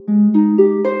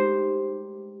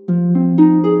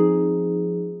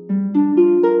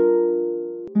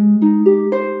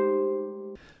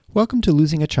Welcome to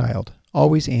Losing a Child,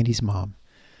 Always Andy's Mom.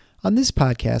 On this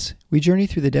podcast, we journey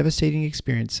through the devastating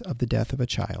experience of the death of a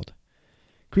child.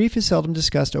 Grief is seldom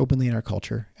discussed openly in our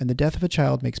culture, and the death of a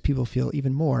child makes people feel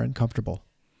even more uncomfortable.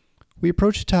 We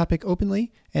approach the topic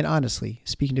openly and honestly,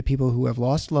 speaking to people who have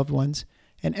lost loved ones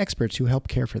and experts who help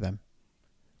care for them.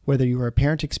 Whether you are a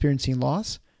parent experiencing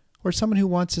loss or someone who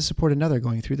wants to support another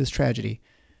going through this tragedy,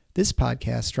 this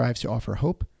podcast strives to offer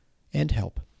hope and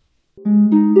help.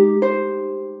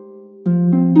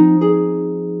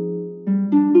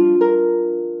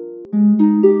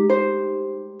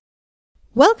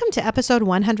 Welcome to episode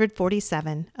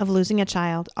 147 of Losing a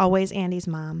Child, Always Andy's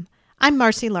Mom. I'm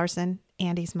Marcy Larson,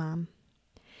 Andy's mom.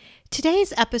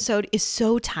 Today's episode is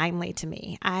so timely to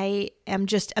me. I am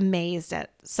just amazed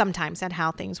sometimes at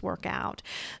how things work out.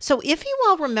 So if you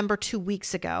all remember 2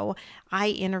 weeks ago, I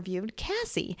interviewed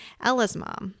Cassie, Ella's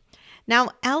mom. Now,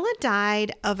 Ella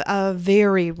died of a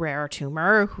very rare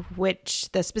tumor, which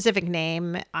the specific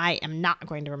name I am not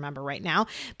going to remember right now,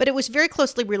 but it was very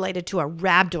closely related to a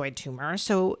rhabdoid tumor.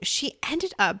 So she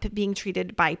ended up being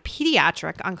treated by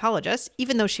pediatric oncologists,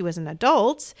 even though she was an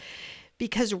adult,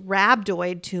 because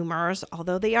rhabdoid tumors,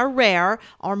 although they are rare,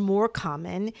 are more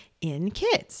common in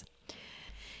kids.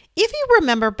 If you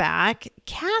remember back,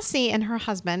 Cassie and her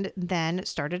husband then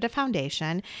started a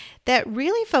foundation that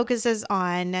really focuses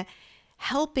on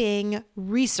helping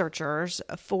researchers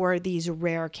for these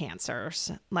rare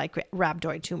cancers like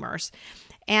rhabdoid tumors.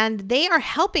 And they are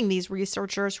helping these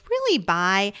researchers really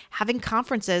by having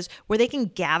conferences where they can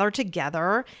gather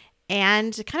together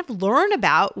and kind of learn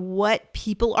about what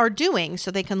people are doing so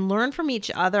they can learn from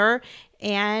each other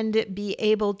and be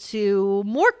able to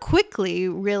more quickly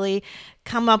really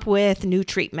come up with new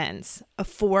treatments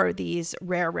for these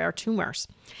rare tumors.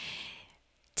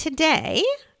 Today,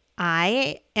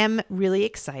 I am really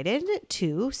excited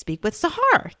to speak with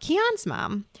Sahar, Kian's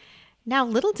mom. Now,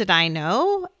 little did I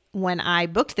know when I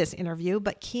booked this interview,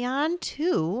 but Kian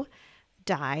too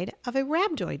died of a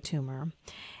rhabdoid tumor.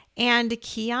 And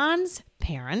Kian's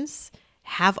parents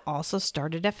have also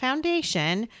started a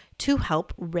foundation to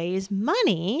help raise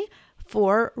money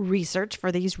for research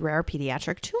for these rare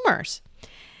pediatric tumors.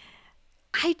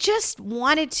 I just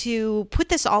wanted to put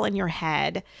this all in your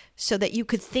head so that you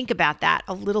could think about that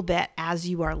a little bit as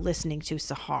you are listening to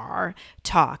Sahar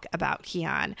talk about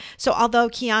Kian. So although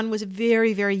Kian was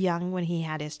very, very young when he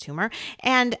had his tumor,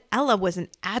 and Ella was an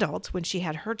adult when she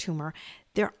had her tumor,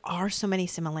 there are so many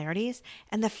similarities.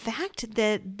 And the fact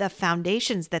that the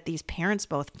foundations that these parents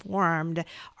both formed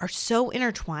are so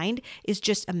intertwined is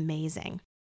just amazing.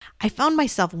 I found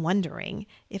myself wondering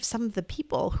if some of the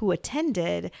people who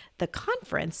attended the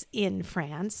conference in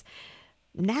France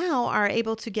now are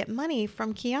able to get money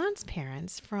from Kian's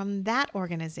parents from that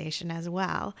organization as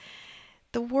well.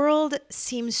 The world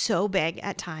seems so big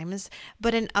at times,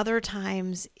 but in other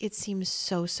times it seems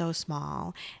so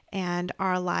small, and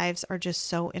our lives are just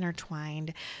so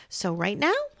intertwined. So right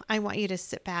now, I want you to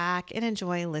sit back and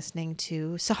enjoy listening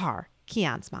to Sahar,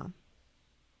 Kian's mom.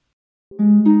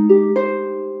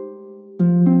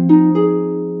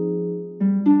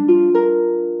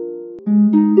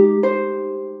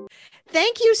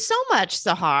 Thank you so much,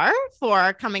 Sahar,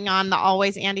 for coming on the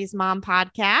Always Andy's Mom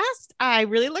podcast. I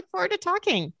really look forward to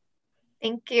talking.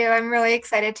 Thank you. I'm really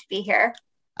excited to be here.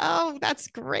 Oh, that's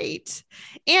great.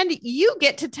 And you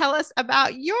get to tell us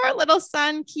about your little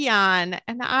son, Kian.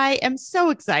 And I am so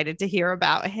excited to hear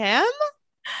about him.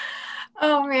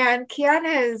 Oh man,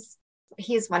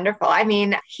 he's wonderful. I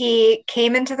mean, he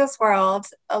came into this world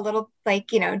a little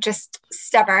just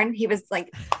stubborn. He was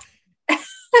like,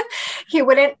 he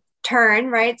wouldn't turn,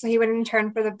 right? So he wouldn't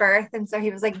turn for the birth. And so he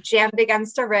was like jammed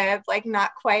against a rib, like not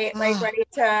quite like ready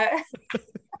to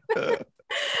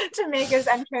to make his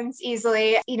entrance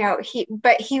easily.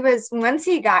 Once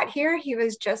he got here, he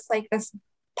was just like this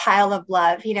pile of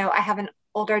love. I have an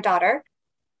older daughter.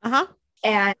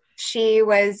 And she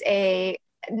was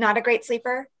not a great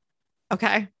sleeper.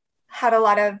 Okay. Had a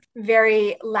lot of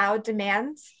very loud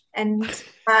demands and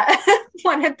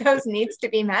wanted those needs to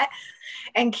be met.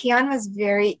 And Kian was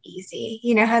very easy.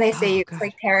 You know how they say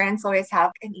like parents always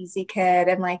have an easy kid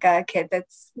and like a kid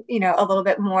that's, a little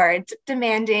bit more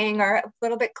demanding or a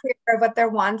little bit clearer of what their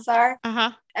wants are.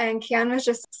 And Kian was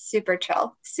just super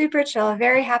chill,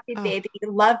 very happy baby.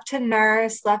 Loved to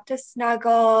nurse, loved to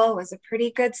snuggle, was a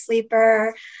pretty good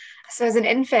sleeper. So as an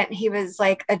infant, he was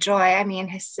like a joy. I mean,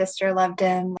 his sister loved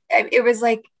him. It was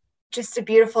like just a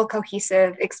beautiful,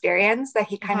 cohesive experience that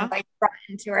he kind of like brought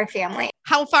into our family.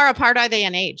 How far apart are they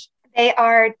in age? They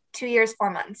are 2 years, 4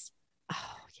 months.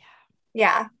 Oh, yeah.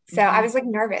 Yeah. So I was like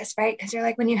nervous, right? Because you're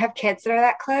like, when you have kids that are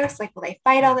that close, like, will they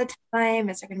fight all the time?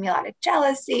 Is there going to be a lot of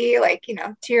jealousy? Like,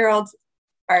 2-year-olds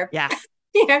are, Yeah.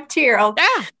 2-year-olds.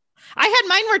 Yeah. I had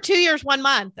mine were 2 years, 1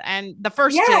 month, and the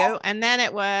first two, and then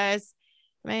it was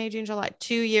May, June, July,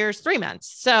 2 years, 3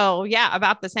 months. So yeah,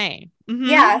 about the same.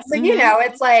 Yeah. So,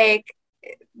 it's like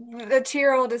the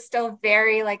 2-year-old is still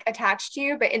very like attached to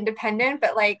you, but independent,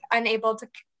 but like unable to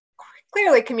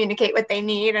clearly communicate what they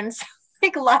need. And so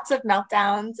like lots of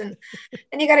meltdowns. And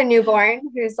then you got a newborn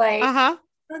who's like,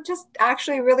 just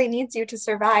actually really needs you to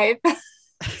survive.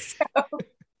 So.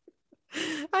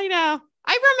 I know.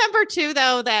 I remember too,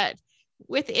 though, that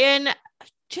within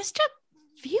just a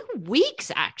few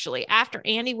weeks, actually, after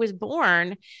Andy was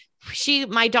born,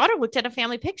 my daughter looked at a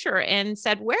family picture and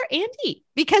said, "Where Andy?"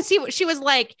 Because she was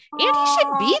like, "Andy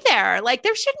should be there. Like,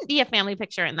 there shouldn't be a family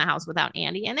picture in the house without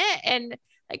Andy in it." And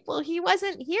like, well, he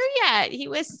wasn't here yet.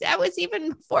 That was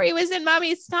even before he was in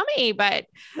mommy's tummy. But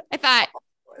I thought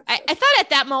at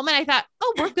that moment, I thought,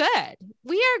 oh, we're good.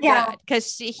 We are good.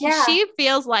 Because she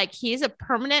feels like he's a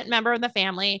permanent member of the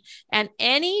family, and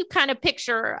any kind of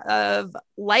picture of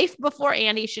life before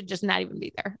Andy should just not even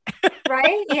be there.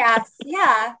 Right? Yes.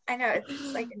 Yeah. I know.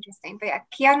 It's like interesting. But yeah,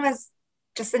 Keon was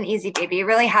just an easy baby,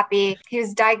 really happy. He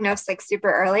was diagnosed like super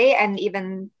early. And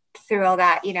even through all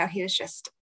that, he was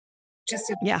just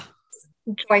a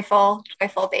joyful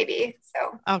baby.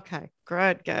 So. Okay.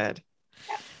 Good.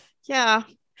 Yeah.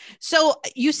 So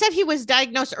you said he was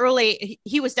diagnosed early.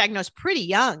 He was diagnosed pretty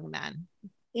young then.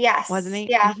 Yes. Wasn't he?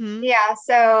 Yeah. Yeah.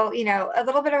 So, a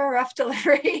little bit of a rough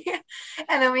delivery.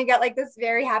 And then we got like this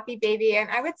very happy baby. And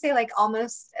I would say like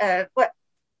almost what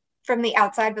from the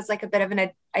outside was like a bit of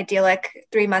an idyllic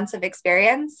 3 months of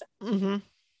experience. And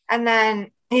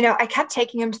then, I kept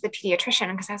taking him to the pediatrician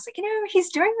because I was like,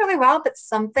 he's doing really well, but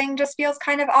something just feels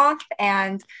kind of off.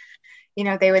 And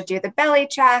they would do the belly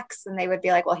checks and they would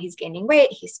be like, well, he's gaining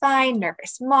weight. He's fine.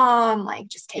 Nervous mom, like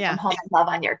just take him home and love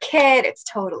on your kid. It's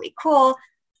totally cool.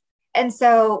 And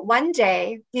so one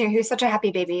day, he was such a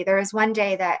happy baby. There was one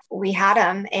day that we had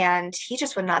him and he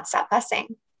just would not stop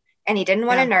fussing. And he didn't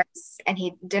want to nurse and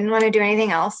he didn't want to do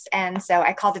anything else. And so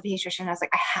I called the pediatrician. I was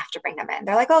like, I have to bring them in.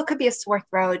 They're like, oh, it could be a sore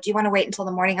throat. Do you want to wait until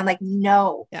the morning? I'm like,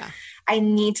 no, I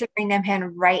need to bring them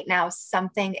in right now.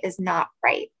 Something is not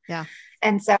right. Yeah.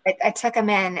 And so I took him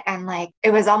in and like,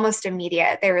 it was almost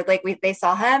immediate. They were like, they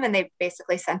saw him and they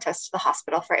basically sent us to the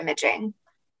hospital for imaging.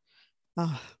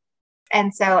 Oh.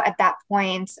 And so at that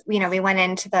point, we went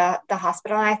into the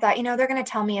hospital and I thought, they're going to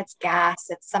tell me it's gas.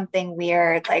 It's something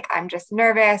weird. Like, I'm just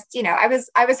nervous.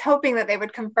 I was hoping that they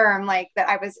would confirm like that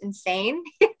I was insane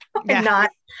and not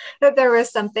that there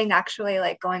was something actually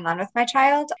like going on with my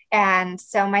child. And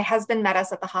so my husband met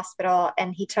us at the hospital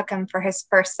and he took him for his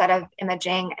first set of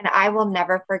imaging. And I will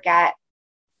never forget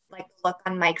like the look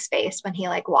on Mike's face when he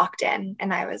like walked in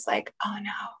and I was like, oh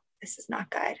no, this is not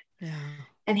good. Yeah.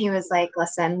 And he was like,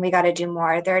 listen, we got to do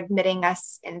more. They're admitting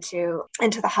us into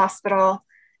the hospital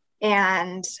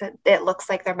and it looks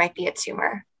like there might be a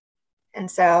tumor. And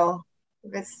so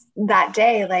it was that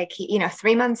day, like, he,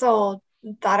 3 months old,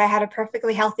 thought I had a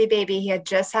perfectly healthy baby. He had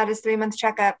just had his 3-month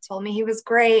checkup, told me he was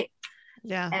great.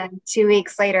 Yeah. And 2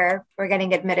 weeks later, we're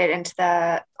getting admitted into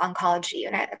the oncology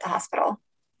unit at the hospital.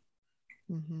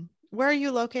 Mm-hmm. Where are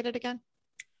you located again?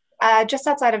 Just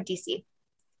outside of DC.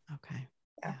 Okay.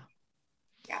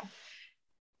 Yeah.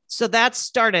 So that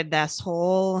started this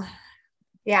whole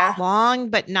long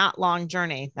but not long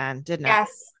journey then, didn't it?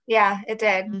 Yes. Yeah, it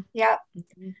did. Mm-hmm. Yep.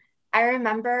 Mm-hmm. I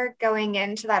remember going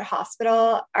into that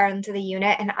hospital or into the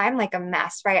unit and I'm like a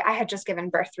mess, right? I had just given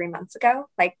birth 3 months ago,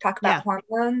 like talk about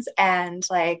hormones and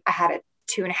like I had a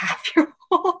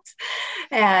 2.5-year-old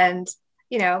and,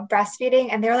 breastfeeding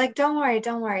and they were like, don't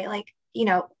worry. Like,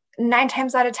 9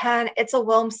 times out of 10, it's a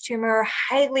Wilms tumor,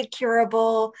 highly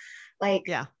curable. Like,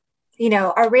 our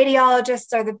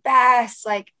radiologists are the best.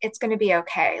 Like, it's going to be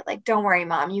okay. Like, don't worry,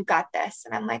 mom, you got this.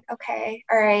 And I'm like, okay,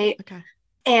 all right. Okay.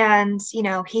 And,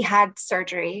 he had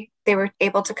surgery. They were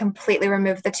able to completely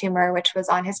remove the tumor, which was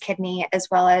on his kidney as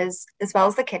well as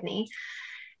the kidney.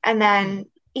 And then,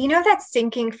 that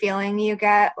sinking feeling you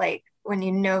get, like when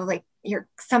like you're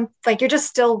just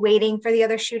still waiting for the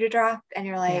other shoe to drop and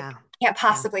you're like, can't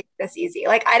possibly be this easy.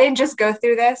 Like, I didn't just go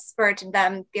through this for it to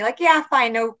them be like, yeah,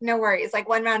 fine. No worries. Like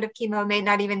 1 round of chemo may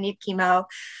not even need chemo.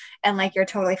 And like, you're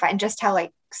totally fine. Just how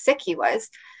like sick he was.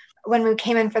 When we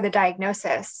came in for the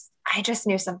diagnosis, I just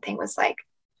knew something was like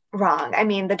wrong. I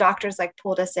mean, the doctors like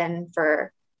pulled us in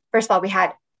for, first of all, we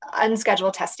had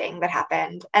unscheduled testing that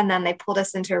happened. And then they pulled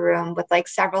us into a room with like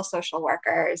several social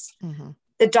workers. Mm-hmm.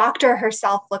 The doctor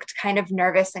herself looked kind of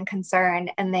nervous and concerned.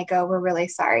 And they go, we're really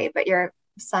sorry, but your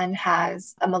son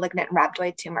has a malignant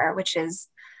rhabdoid tumor, which is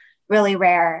really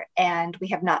rare. And we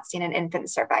have not seen an infant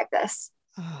survive this.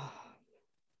 Oh.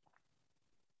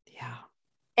 Yeah.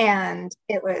 And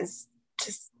it was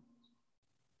just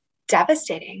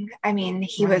devastating. I mean,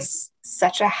 he was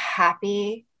such a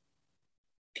happy,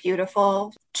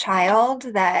 beautiful child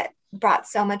that brought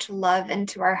so much love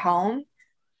into our home.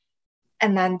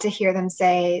 And then to hear them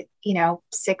say,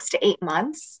 6 to 8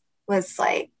 months was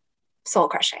like soul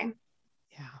crushing.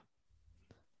 Yeah.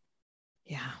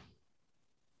 Yeah.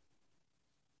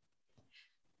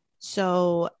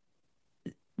 So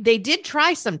they did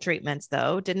try some treatments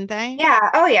though, didn't they? Yeah.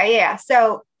 Oh yeah. Yeah.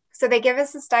 So they give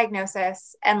us this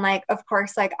diagnosis, and like, of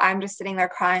course, like I'm just sitting there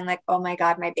crying, like, oh my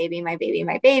God, my baby, my baby,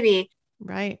 my baby.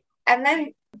 Right. And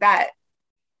then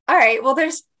all right, well,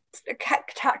 there's a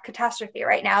catastrophe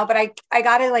right now, but I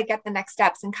got to like get the next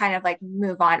steps and kind of like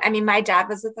move on. I mean, my dad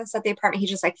was with us at the apartment. He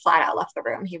just like flat out left the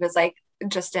room. He was like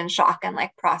just in shock and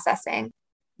like processing.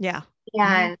 Yeah.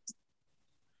 And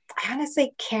I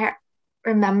honestly can't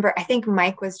remember. I think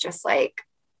Mike was just like,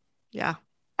 yeah,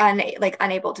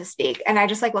 unable to speak. And I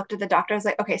just like looked at the doctor. I was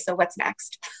like, okay, so what's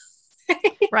next?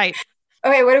 Right.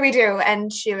 Okay, what do we do?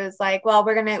 And she was like, well,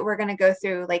 we're gonna go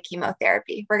through like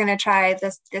chemotherapy. We're gonna try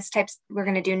this types. We're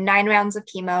gonna do 9 rounds of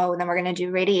chemo, and then we're gonna do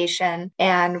radiation,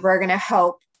 and we're gonna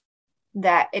hope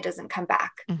that it doesn't come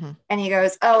back. And he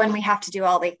goes, oh, and we have to do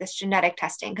all like this genetic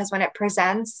testing, because when it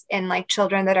presents in like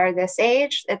children that are this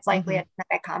age, it's likely a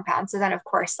genetic compound. So then of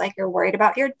course, like you're worried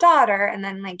about your daughter, and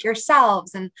then like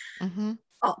yourselves, and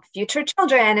future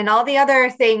children, and all the other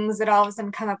things that all of a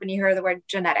sudden come up when you hear the word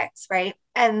genetics, right?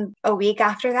 And a week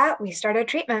after that, we started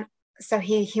treatment. So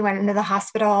he went into the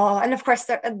hospital, and of course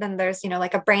then there's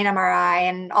like a brain MRI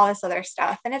and all this other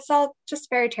stuff, and it's all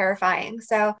just very terrifying.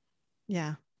 So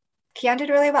yeah, Keon did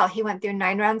really well. He went through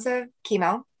 9 rounds of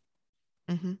chemo,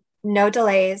 no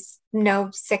delays,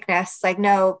 no sickness, like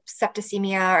no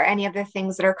septicemia or any of the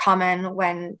things that are common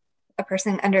when a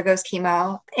person undergoes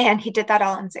chemo, and he did that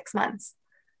all in 6 months.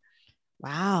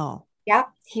 Wow. Yep.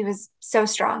 He was so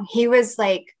strong. He was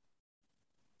like,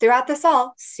 throughout this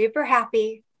all, super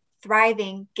happy,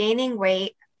 thriving, gaining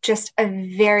weight, just a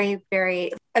very,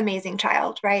 very amazing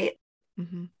child, right?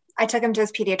 I took him to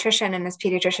his pediatrician, and his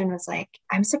pediatrician was like,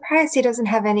 I'm surprised he doesn't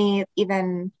have any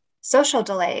even social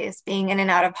delays being in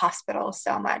and out of hospital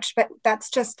so much. But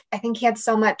that's just, I think he had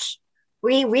so much,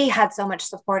 we had so much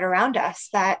support around us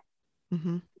that,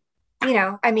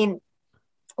 I mean,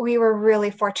 we were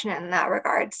really fortunate in that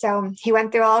regard. So he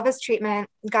went through all of his treatment,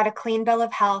 got a clean bill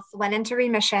of health, went into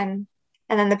remission,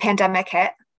 and then the pandemic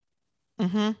hit.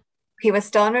 He was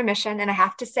still in remission. And I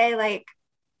have to say, like,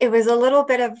 it was a little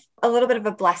bit of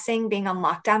a blessing being on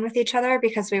lockdown with each other,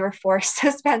 because we were forced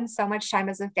to spend so much time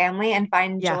as a family and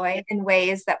find joy in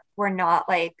ways that were not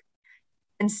like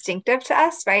instinctive to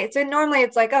us, right? So normally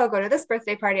it's like, oh, go to this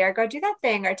birthday party, or go do that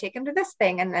thing, or take him to this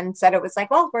thing. And then instead it was like,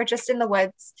 well, we're just in the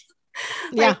woods.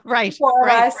 Yeah, right. Four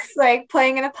of us like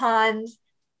playing in a pond.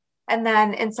 And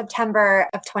then in September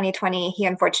of 2020, he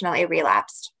unfortunately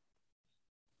relapsed.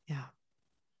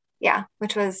 Yeah,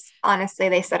 which was honestly,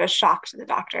 they said, a shock to the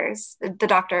doctors. The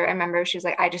doctor, I remember, she was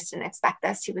like, I just didn't expect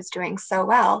this. He was doing so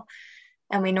well.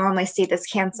 And we normally see this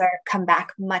cancer come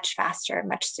back much faster,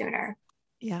 much sooner.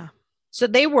 Yeah. So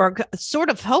they were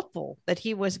sort of hopeful that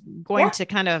he was going to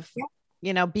kind of,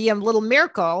 be a little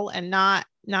miracle and not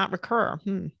recur.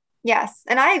 Yes.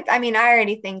 And I mean, I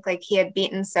already think like he had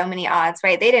beaten so many odds,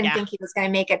 right? They didn't think he was going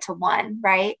to make it to 1,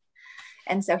 right?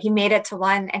 And so he made it to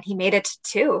 1, and he made it to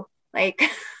 2. Like,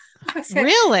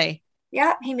 really?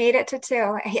 Yeah, he made it to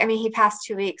 2. He passed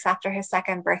 2 weeks after his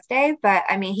 2nd birthday, but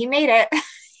I mean, he made it.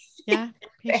 Yeah,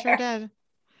 he sure did.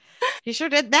 He sure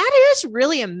did. That is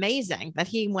really amazing that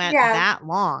he went that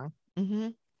long.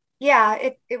 Yeah,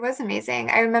 it was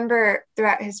amazing. I remember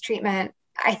throughout his treatment,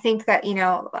 I think that,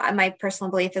 my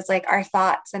personal belief is like our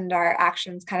thoughts and our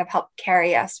actions kind of help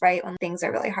carry us, right? When things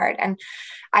are really hard. And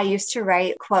I used to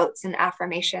write quotes and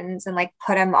affirmations and like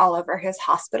put them all over his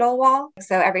hospital wall.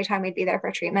 So every time we'd be there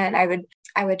for treatment,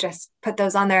 I would just put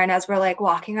those on there. And as we're like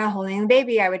walking around holding the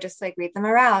baby, I would just like read them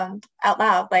around out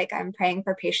loud. Like, I'm praying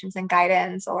for patience and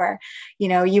guidance, or,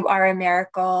 you are a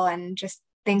miracle, and just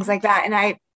things like that. And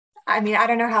I mean, I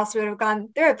don't know how else we would have gone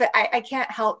through it, but I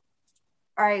can't help,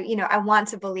 or I want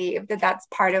to believe that that's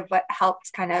part of what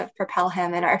helped kind of propel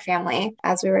him and our family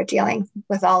as we were dealing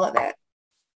with all of it.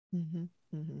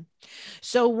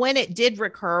 So when it did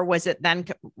recur, was it then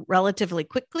relatively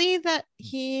quickly that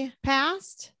he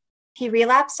passed? He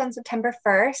relapsed on September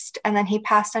 1st, and then he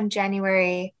passed on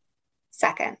January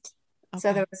 2nd. Okay.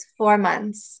 So there was 4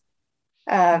 months.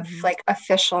 of like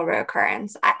official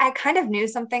reoccurrence. I kind of knew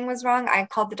something was wrong. I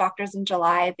called the doctors in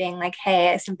July being like,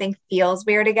 hey, something feels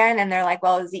weird again. And they're like,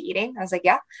 well, is he eating? I was like,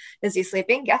 yeah. Is he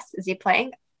sleeping? Yes. Is he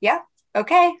playing? Yeah.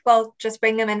 Okay. Well, just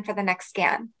bring him in for the next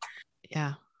scan.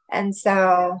 Yeah. And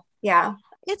so, yeah.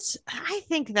 I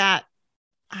think that,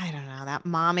 I don't know, that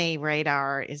mommy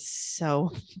radar is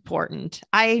so important.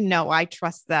 I know I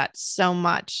trust that so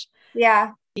much.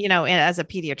 Yeah. You know, as a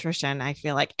pediatrician, I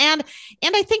feel like, and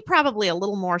I think probably a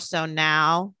little more so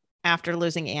now after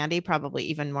losing Andy, probably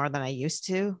even more than I used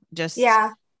to, just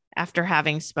after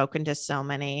having spoken to so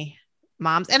many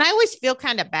moms. And I always feel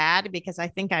kind of bad because I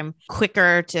think I'm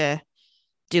quicker to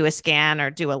do a scan or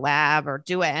do a lab or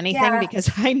do anything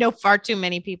because I know far too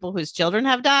many people whose children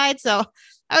have died. So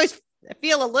I always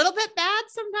feel a little bit bad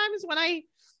sometimes when I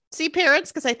see parents,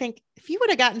 because I think if you would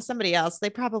have gotten somebody else, they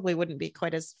probably wouldn't be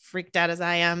quite as freaked out as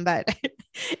I am. But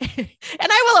and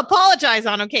I will apologize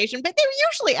on occasion, but they're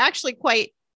usually actually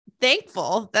quite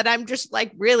thankful that I'm just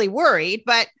like really worried.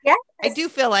 But I do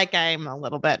feel like I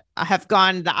have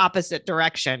gone the opposite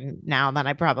direction now than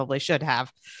I probably should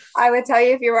have. I would tell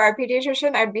you, if you were our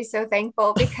pediatrician, I'd be so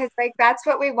thankful, because like, that's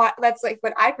what we want. That's like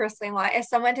what I personally want, is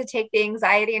someone to take the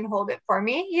anxiety and hold it for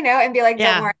me, you know, and be like,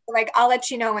 don't worry. Like, I'll let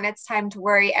you know when it's time to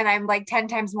worry. And I'm like 10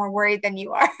 times more worried than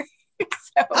you are.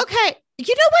 So. Okay.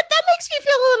 You know what? That makes me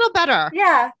feel a little better.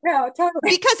 Yeah, no,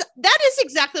 totally. Because that is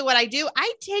exactly what I do.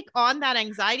 I take on that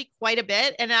anxiety quite a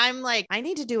bit. And I'm like, I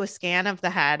need to do a scan of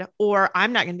the head or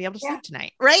I'm not going to be able to sleep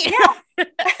tonight. Right. Yeah.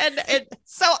 and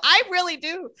so I really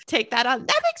do take that on.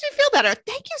 That makes me feel better.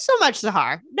 Thank you so much,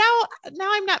 Zahar. Now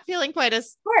I'm not feeling quite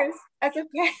as that's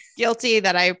okay. guilty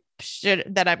that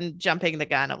I'm jumping the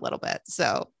gun a little bit.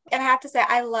 So. And I have to say,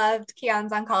 I loved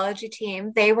Keon's oncology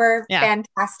team. They were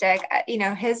fantastic. You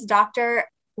know, his doctor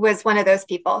was one of those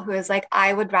people who is like,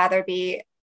 I would rather be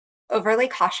overly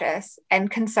cautious and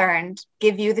concerned,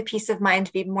 give you the peace of mind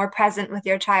to be more present with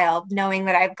your child, knowing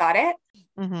that I've got it,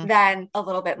 than a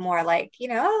little bit more like, you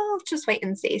know, oh, just wait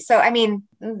and see. So, I mean,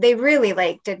 they really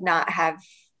like did not have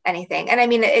anything. And I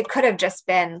mean, it could have just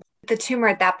been the tumor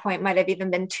at that point might have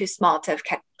even been too small to have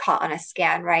caught on a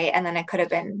scan. Right. And then it could have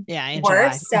been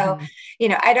worse. So, you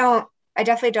know, I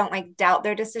definitely don't like doubt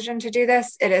their decision to do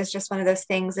this. It is just one of those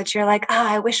things that you're like, oh,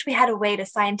 I wish we had a way to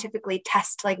scientifically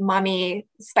test like mommy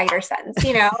spider sense,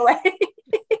 you know, like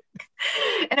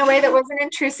in a way that wasn't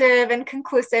intrusive and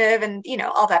conclusive and, you know,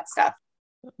 all that stuff.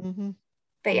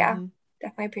 But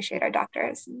definitely appreciate our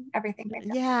doctors and everything they've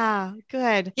done. Yeah,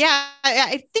 good. Yeah,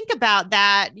 I think about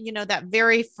that, you know, that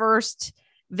very first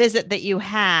visit that you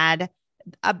had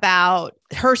about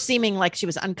her seeming like she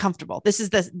was uncomfortable. This is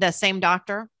the same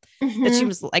doctor that she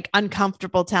was like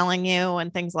uncomfortable telling you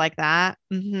and things like that.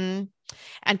 And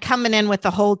coming in with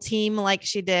the whole team like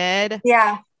she did.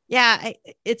 Yeah,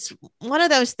 it's one of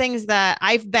those things that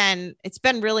it's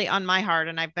been really on my heart.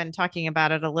 And I've been talking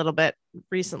about it a little bit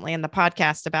recently in the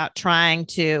podcast about trying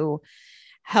to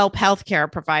help healthcare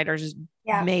providers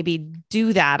maybe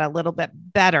do that a little bit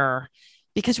better,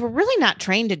 because we're really not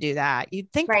trained to do that.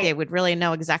 You'd think they would really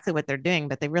know exactly what they're doing,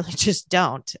 but they really just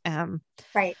don't.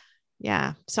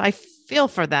 Yeah. So I feel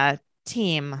for the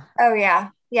team. Oh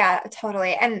yeah. Yeah,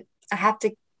 totally. And I have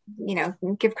to, you know,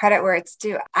 give credit where it's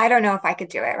due. I don't know if I could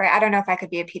do it, right? I don't know if I could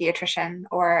be a pediatrician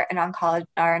or an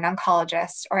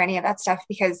oncologist or any of that stuff,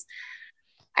 because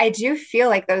I do feel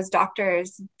like those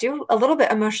doctors do a little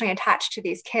bit emotionally attached to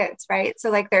these kids, right? So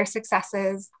like their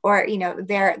successes or, you know,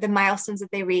 the milestones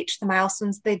that they reach, the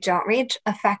milestones they don't reach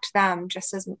affect them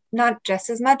not just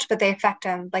as much, but they affect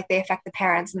them like they affect the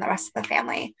parents and the rest of the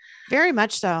family. Very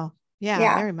much so.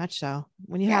 Yeah, very much so.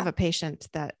 When you have a patient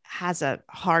that has a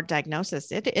hard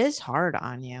diagnosis, it is hard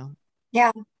on you.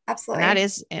 Yeah, absolutely. And that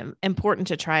is important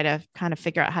to try to kind of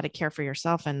figure out how to care for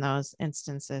yourself in those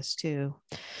instances too.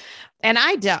 And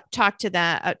I talked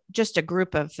to just a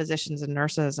group of physicians and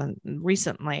nurses and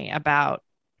recently about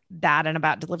that and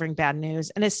about delivering bad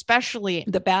news, and especially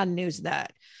the bad news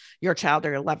that your child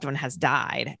or your loved one has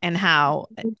died, and how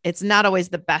it's not always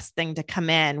the best thing to come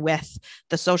in with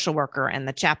the social worker and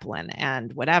the chaplain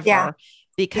and whatever,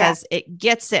 because it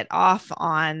gets it off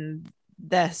on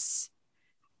this.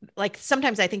 Like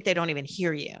sometimes I think they don't even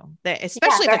hear you,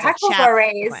 especially if it's a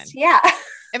chaplain.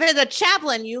 If it's a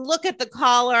chaplain, you look at the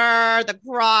collar, the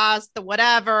cross, the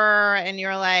whatever, and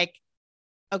you're like,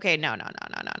 okay, no.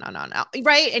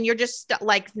 Right. And you're just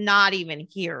like not even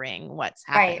hearing what's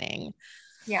happening.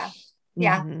 Yeah.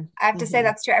 I have to say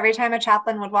that's true. Every time a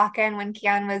chaplain would walk in when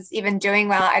Keon was even doing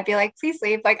well, I'd be like, please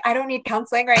leave. Like, I don't need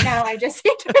counseling right now. I just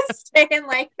need to stay in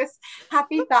like this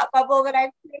happy thought bubble that I've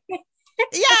created.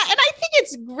 And I think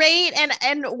it's great.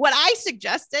 And what I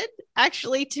suggested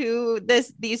actually to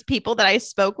these people that I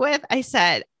spoke with, I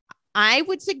said, I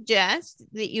would suggest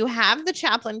that you have the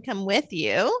chaplain come with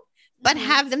you, but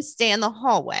have them stay in the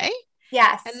hallway.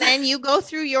 Yes. And then you go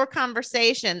through your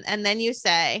conversation and then you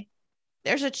say,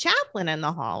 there's a chaplain in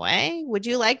the hallway. Would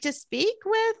you like to speak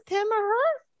with him or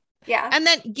her? Yeah. And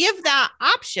then give that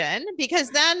option, because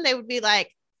then they would be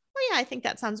like, oh yeah, I think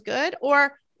that sounds good.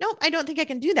 Or nope, I don't think I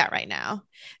can do that right now.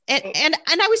 And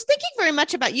I was thinking very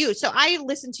much about you. So I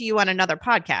listened to you on another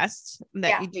podcast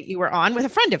that you were on with a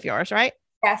friend of yours, right?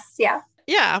 Yes. Yeah.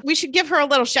 Yeah. We should give her a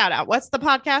little shout out. What's the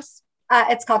podcast?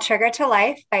 It's called Trigger to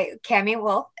Life by Cami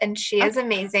Wolf, and she is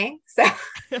amazing. So,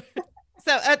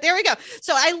 there we go.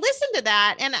 So I listened to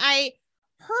that and I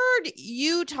heard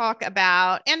you talk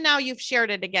about, and now you've shared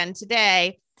it again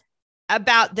today,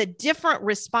 about the different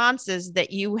responses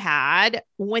that you had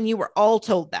when you were all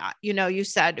told that. You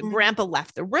said grandpa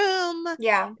left the room.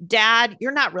 Yeah. Dad,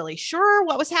 you're not really sure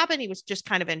what was happening. He was just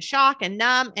kind of in shock and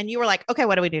numb. And you were like, okay,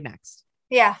 what do we do next?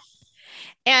 Yeah.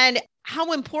 And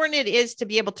how important it is to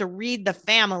be able to read the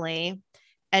family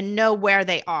and know where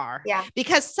they are. Yeah.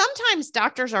 Because sometimes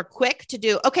doctors are quick to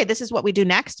do, okay, this is what we do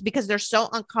next, because they're so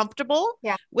uncomfortable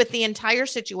with the entire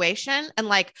situation and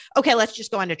like, okay, let's just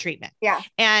go into treatment. Yeah.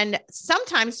 And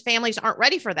sometimes families aren't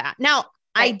ready for that. Now,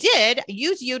 I did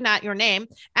use you, not your name,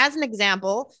 as an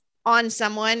example on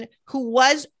someone who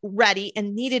was ready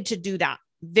and needed to do that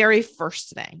very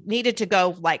first thing, needed to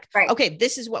go like, okay,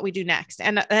 this is what we do next.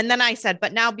 And then I said,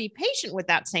 but now be patient with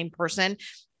that same person.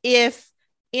 If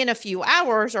in a few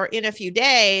hours or in a few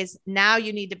days, now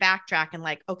you need to backtrack and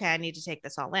like, okay, I need to take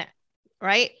this all in.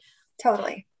 Right.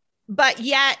 Totally. But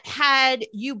yet had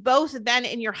you both been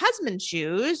in your husband's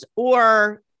shoes,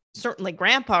 or certainly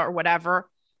grandpa or whatever,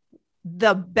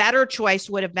 the better choice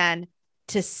would have been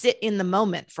to sit in the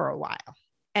moment for a while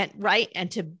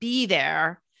and to be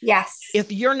there. Yes.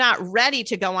 If you're not ready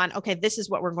to go on, okay, this is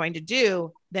what we're going to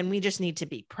do, then we just need to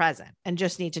be present and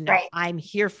just need to know I'm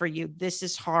here for you. This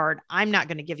is hard. I'm not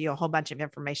going to give you a whole bunch of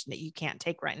information that you can't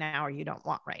take right now or you don't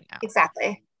want right now.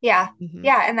 Exactly. Yeah. Mm-hmm.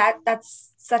 Yeah. And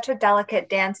that's such a delicate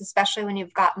dance, especially when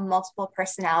you've got multiple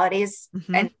personalities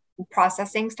and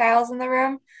processing styles in the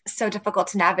room. So difficult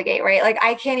to navigate, right? Like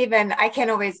I can't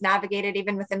always navigate it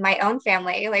even within my own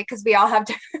family, like, cause we all have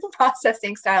different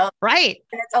processing styles. Right.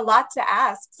 And it's a lot to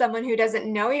ask someone who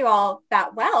doesn't know you all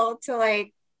that well to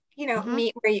like,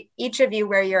 meet each of you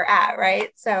where you're at. Right.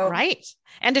 So, right.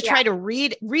 And to try to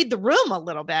read the room a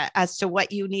little bit as to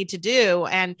what you need to do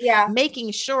and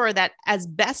making sure that as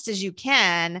best as you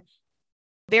can,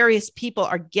 various people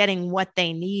are getting what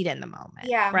they need in the moment.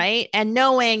 Yeah. Right. And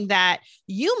knowing that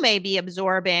you may be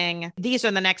absorbing, these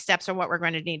are the next steps or what we're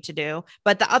going to need to do,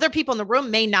 but the other people in the room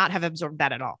may not have absorbed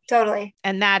that at all. Totally.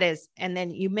 And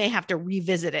then you may have to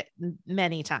revisit it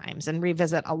many times and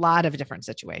revisit a lot of different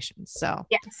situations. So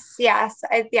yes.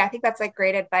 I think that's like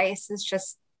great advice, is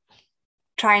just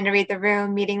trying to read the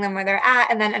room, meeting them where they're at,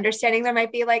 and then understanding there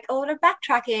might be like a little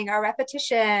backtracking or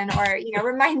repetition or,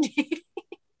 reminding.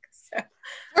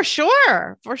 For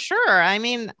sure. I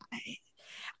mean,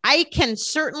 I can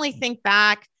certainly think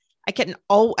back.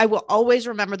 I will always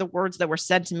remember the words that were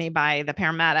said to me by the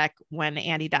paramedic when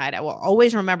Andy died. I will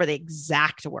always remember the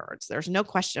exact words. There's no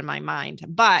question in my mind.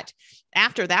 But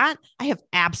after that, I have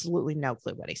absolutely no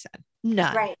clue what he said.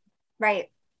 None. Right.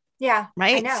 Yeah.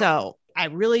 Right. So I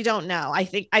really don't know. I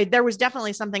think there was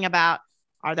definitely something about,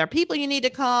 are there people you need to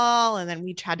call? And then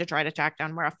we had to try to track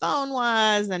down where a phone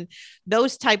was and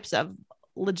those types of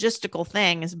logistical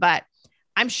things. But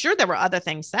I'm sure there were other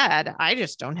things said. I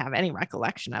just don't have any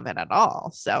recollection of it at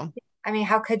all. So, I mean,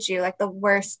 how could you? Like the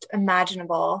worst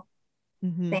imaginable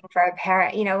thing for a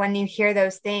parent, when you hear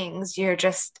those things,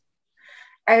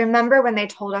 I remember when they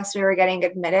told us we were getting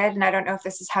admitted, and I don't know if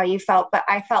this is how you felt, but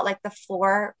I felt like the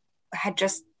floor had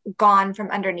just gone from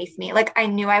underneath me. Like I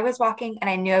knew I was walking and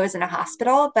I knew I was in a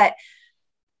hospital, but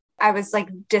I was like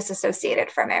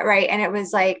disassociated from it. Right. And it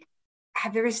was like,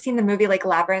 have you ever seen the movie like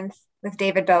Labyrinth with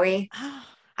David Bowie?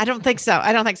 I don't think so.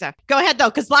 Go ahead though,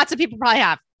 because lots of people probably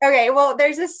have. Okay. Well,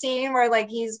 there's a scene where like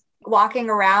he's walking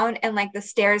around and like the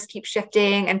stairs keep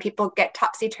shifting and people get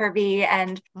topsy-turvy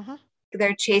and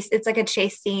they're chased. It's like a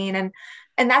chase scene.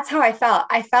 And that's how I felt.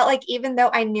 I felt like even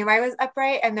though I knew I was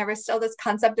upright and there was still this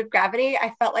concept of gravity,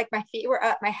 I felt like my feet were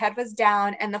up, my head was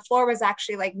down, and the floor was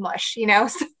actually like mush,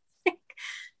 So,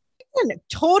 I can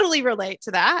totally relate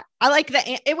to that. I like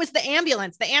it was the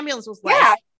ambulance. The ambulance was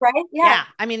like, right. Yeah.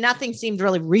 I mean, nothing seemed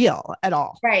really real at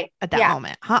all. Right. At that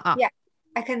moment. Yeah.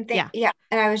 I couldn't think. Yeah.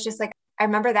 And I was just like, I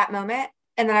remember that moment.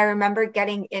 And then I remember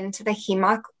getting into the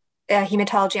HEMOC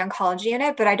hematology oncology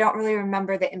unit, but I don't really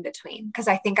remember the in between because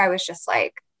I think I was just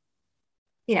like,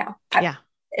 in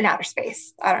outer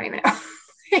space. I don't even know.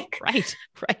 Right.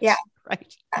 Yeah.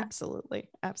 Right. Absolutely.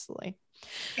 Absolutely.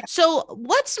 Yeah. So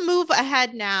let's move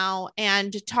ahead now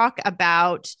and talk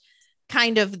about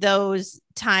kind of those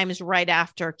times right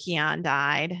after Keon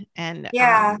died and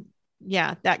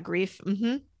that grief.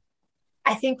 Mm-hmm.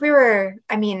 I think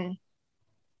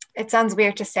it sounds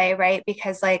weird to say, right?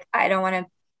 Because like, I don't want to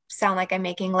sound like I'm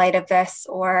making light of this,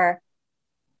 or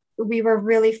we were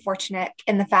really fortunate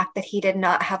in the fact that he did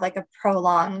not have like a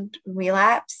prolonged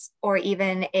relapse or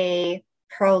even a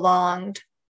prolonged,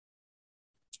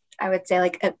 I would say,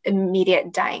 like an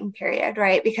immediate dying period,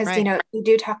 right? Because, you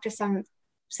do talk to some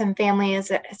families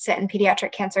that sit in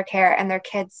pediatric cancer care and their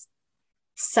kids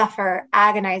suffer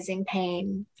agonizing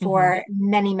pain for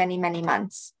many, many, many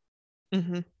months.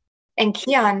 Mm-hmm. And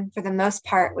Keon, for the most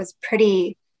part, was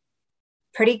pretty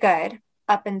good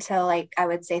up until like, I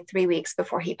would say 3 weeks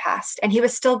before he passed. And he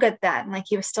was still good then. Like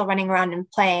he was still running around and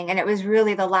playing. And it was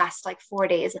really the last like 4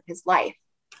 days of his life.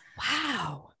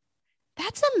 Wow.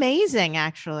 That's amazing,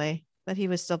 actually, that he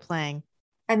was still playing.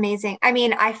 Amazing. I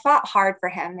mean, I fought hard for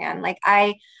him, man. Like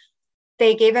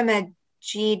they gave him a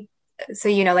G. So,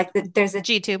 there's a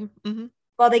G tube. Mm-hmm.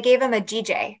 Well, they gave him a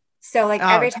GJ. So like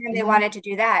every time they wanted to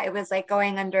do that, it was like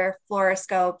going under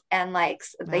fluoroscope and like,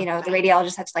 the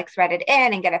radiologist had to like thread it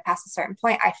in and get it past a certain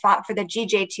point. I fought for the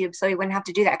GJ tube so he wouldn't have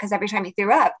to do that, because every time he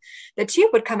threw up, the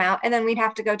tube would come out and then we'd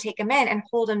have to go take him in and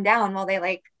hold him down while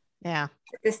they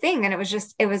this thing. And it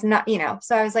was not,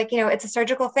 so I was like, it's a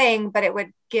surgical thing, but it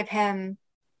would give him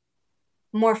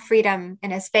more freedom in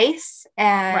his face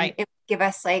and it would give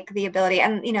us like the ability.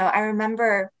 And, I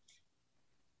remember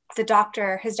his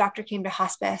doctor came to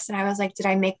hospice and I was like, did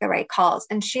I make the right calls?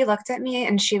 And she looked at me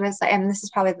and she was like, and this is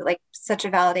probably like such a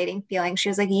validating feeling. She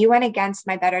was like, you went against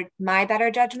my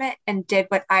better judgment and did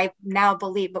what I now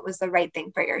believe what was the right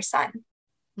thing for your son.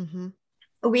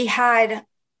 Mm-hmm. We had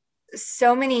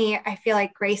so many, I feel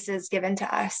like, graces given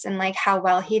to us and like how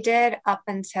well he did up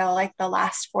until like the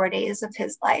last 4 days of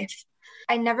his life.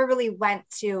 I never really went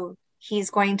to,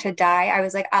 he's going to die. I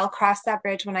was like, I'll cross that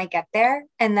bridge when I get there.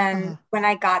 And then when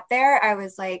I got there, I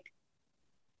was like,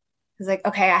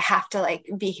 okay, I have to like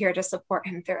be here to support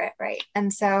him through it. Right.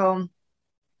 And so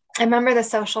I remember the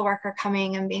social worker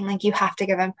coming and being like, you have to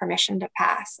give him permission to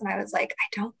pass. And I was like, I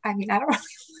don't really want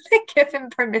to give him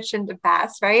permission to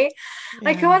pass. Right. Yeah.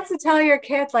 Like, who wants to tell your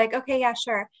kid like, okay, yeah,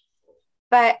 sure.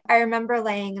 But I remember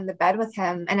laying in the bed with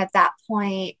him. And at that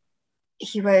point,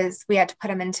 we had to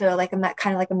put him into like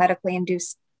kind of like a medically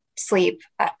induced sleep.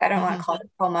 I don't want to call it a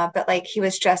coma, but like he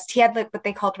had like what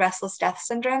they called restless death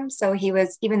syndrome. So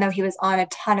even though he was on a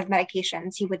ton of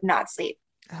medications, he would not sleep.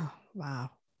 Oh,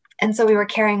 wow. And so we were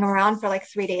carrying him around for like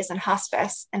 3 days in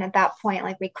hospice. And at that point,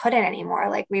 like we couldn't anymore.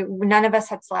 Like none of us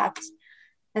had slept.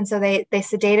 And so they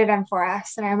sedated him for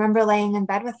us. And I remember laying in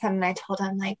bed with him and I told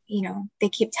him like, they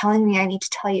keep telling me I need to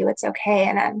tell you it's okay.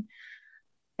 And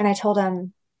I told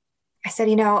him, I said,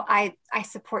 I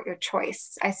support your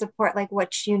choice. I support like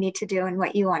what you need to do and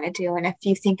what you want to do. And if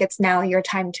you think it's now your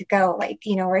time to go, like,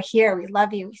 we're here, we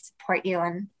love you, we support you.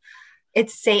 And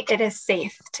it's safe. It is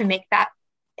safe to make that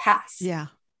pass. Yeah.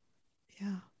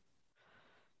 Yeah.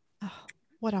 Oh,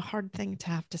 what a hard thing to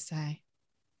have to say.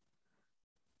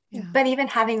 Yeah. But even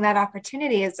having that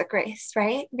opportunity is a grace,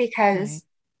 right? Because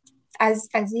as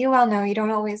you well know, you don't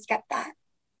always get that.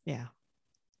 Yeah.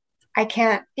 I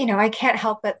can't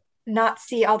help but not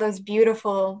see all those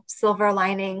beautiful silver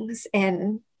linings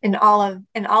in all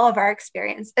of our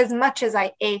experience, as much as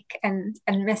I ache and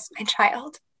miss my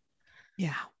child.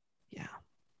 Yeah. Yeah.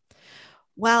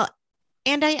 Well,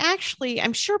 and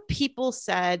I'm sure people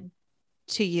said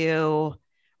to you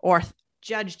or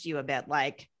judged you a bit,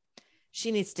 like,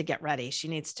 she needs to get ready. She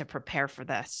needs to prepare for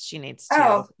this. She needs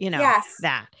to,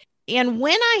 that. And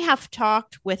when I have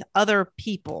talked with other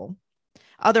people,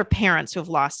 other parents who have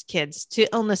lost kids to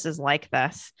illnesses like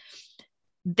this,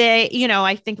 they,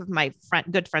 I think of my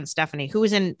good friend, Stephanie, who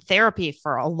was in therapy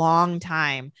for a long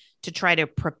time to try to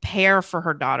prepare for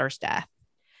her daughter's death.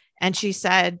 And she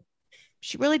said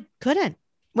she really couldn't.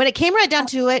 When it came right down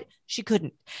to it, she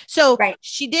couldn't. So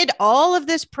she did all of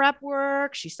this prep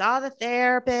work. She saw the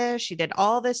therapist. She did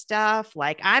all this stuff.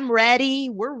 Like, I'm ready.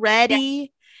 We're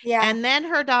ready. Yeah. And then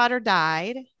her daughter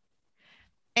died.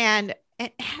 And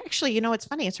actually, it's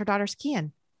funny. It's her daughter's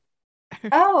Keon.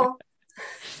 Oh,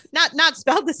 not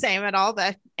spelled the same at all,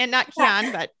 and not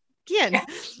Keon, but Keon. Yeah.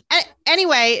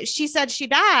 Anyway, she said she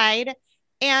died.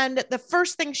 And the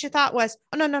first thing she thought was,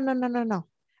 oh, no.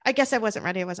 I guess I wasn't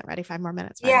ready. 5 more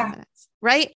minutes. 5 more minutes.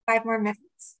 Right? 5 more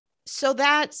minutes. So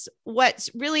that's what's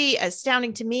really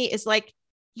astounding to me is like,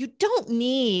 you don't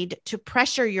need to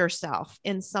pressure yourself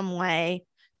in some way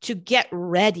to get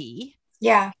ready.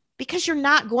 Yeah. Because you're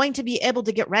not going to be able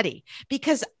to get ready.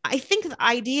 Because I think the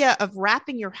idea of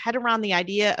wrapping your head around the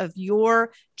idea of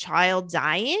your child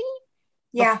dying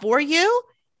before you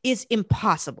is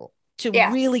impossible to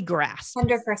really grasp.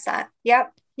 100%.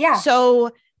 Yep. Yeah.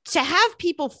 So to have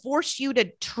people force you to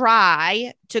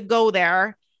try to go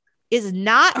there is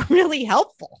not really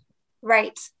helpful.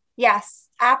 Right. Yes,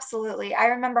 absolutely. I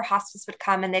remember hospice would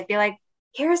come and they'd be like,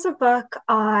 here's a book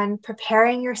on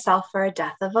preparing yourself for a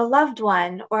death of a loved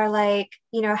one, or like,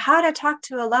 how to talk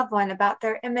to a loved one about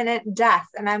their imminent death.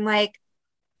 And I'm like,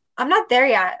 I'm not there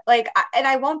yet. Like, and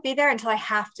I won't be there until I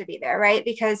have to be there. Right.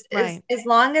 Because as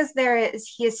long as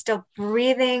he is still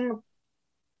breathing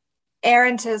air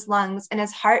into his lungs and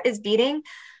his heart is beating,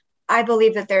 I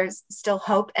believe that there's still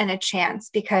hope and a chance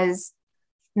because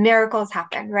miracles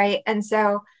happen. Right. And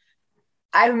so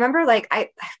I remember like, I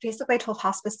basically told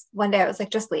hospice one day, I was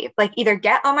like, just leave, like either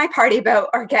get on my party boat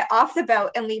or get off the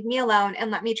boat and leave me alone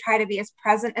and let me try to be as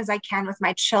present as I can with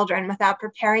my children without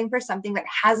preparing for something that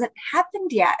hasn't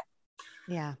happened yet.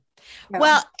 Yeah. No.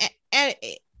 Well, and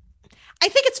I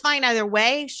think it's fine either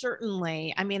way.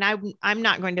 Certainly. I mean, I'm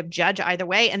not going to judge either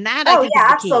way. And that I think is the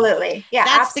absolutely. Key. Yeah.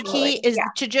 That's absolutely. the key is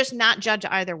to just not judge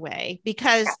either way,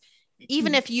 because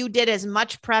even if you did as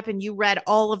much prep and you read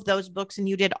all of those books and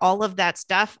you did all of that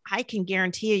stuff, I can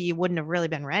guarantee you wouldn't have really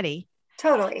been ready.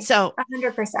 Totally. So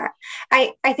 100%.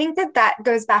 I think that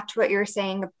goes back to what you were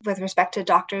saying with respect to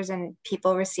doctors and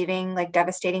people receiving like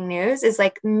devastating news is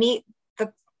like meet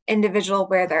the individual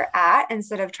where they're at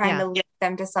instead of trying to lead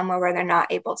them to somewhere where they're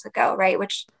not able to go. Right.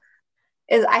 Which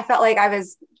is, I felt like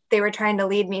they were trying to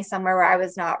lead me somewhere where I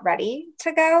was not ready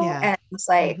to go. Yeah. And it's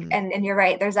like, and you're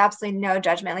right. There's absolutely no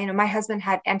judgment. My husband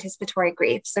had anticipatory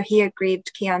grief. So he had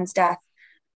grieved Keon's death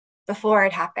before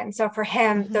it happened. So for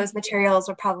him, those materials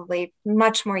were probably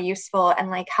much more useful and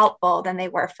like helpful than they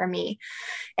were for me.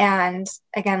 And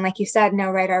again, like you said, no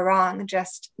right or wrong,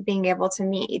 just being able to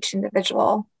meet each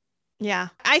individual. Yeah.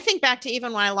 I think back to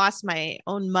even when I lost my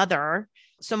own mother.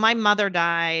 So my mother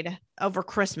died over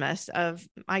Christmas of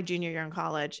my junior year in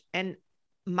college. And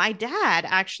my dad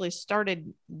actually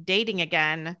started dating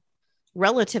again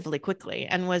relatively quickly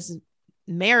and was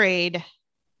married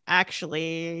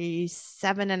actually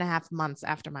 7.5 months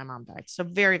after my mom died. So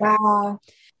very, very wow.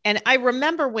 And I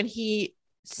remember when he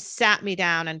sat me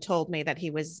down and told me that he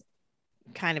was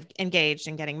kind of engaged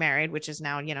and getting married, which is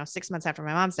now, 6 months after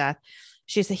my mom's death.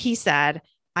 He said,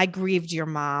 I grieved your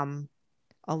mom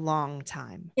a long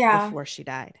time before she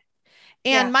died.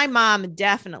 And my mom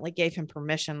definitely gave him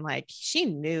permission. Like she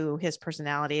knew his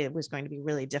personality. It was going to be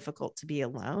really difficult to be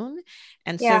alone.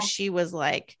 And so she was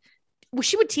like,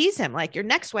 she would tease him like your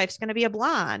next wife's going to be a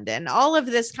blonde and all of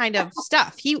this kind of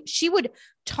stuff. She would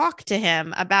talk to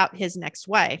him about his next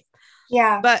wife.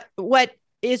 Yeah. But what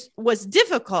was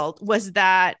difficult was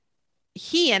that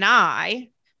he and I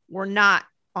were not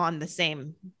on the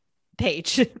same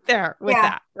page there with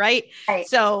that. Right.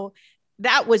 So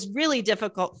that was really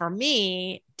difficult for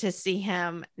me to see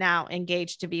him now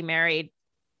engaged to be married,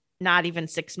 not even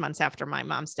 6 months after my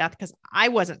mom's death, because I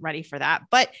wasn't ready for that.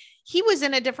 But he was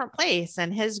in a different place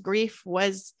and his grief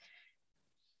was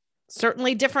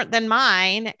certainly different than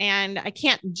mine. And I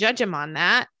can't judge him on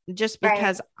that just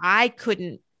because I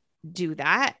couldn't do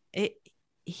that.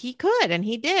 He could, and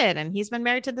he did. And he's been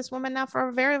married to this woman now for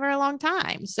a very, very long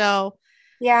time. So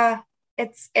yeah,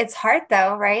 it's hard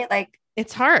though, right? Like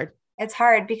it's hard. It's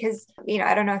hard because,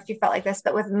 I don't know if you felt like this,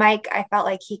 but with Mike, I felt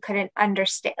like he couldn't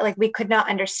understand, like we could not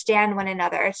understand one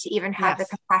another to even have the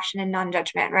compassion and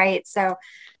non-judgment. Right. So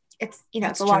it's,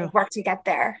 it's a lot of work to get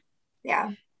there.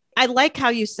 Yeah. I like how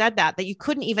you said that you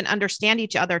couldn't even understand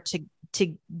each other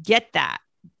to get that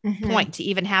point, to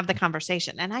even have the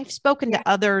conversation. And I've spoken to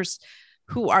others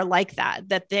who are like that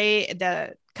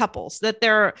the couples, that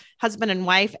they're husband and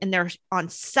wife, and they're on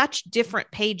such different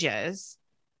pages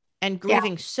and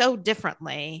grieving so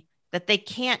differently that they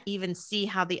can't even see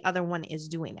how the other one is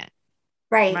doing it.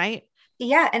 Right. Right.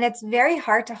 Yeah. And it's very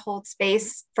hard to hold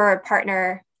space for a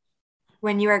partner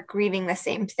when you are grieving the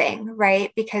same thing,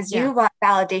 right? Because you want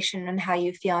validation on how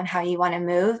you feel and how you want to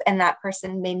move. And that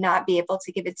person may not be able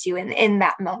to give it to you in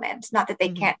that moment. Not that they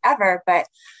can't ever, but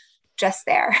just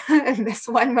there in this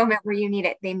one moment where you need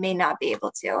it, they may not be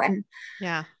able to. And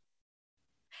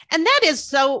and that is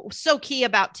so key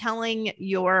about telling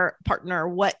your partner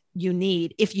what you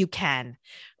need, if you can.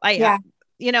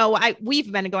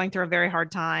 we've been going through a very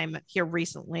hard time here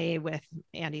recently with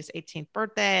Andy's 18th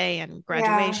birthday and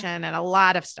graduation and a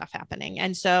lot of stuff happening.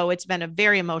 And so it's been a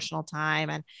very emotional time.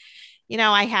 And,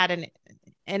 I had an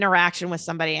interaction with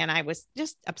somebody and I was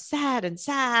just upset and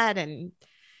sad and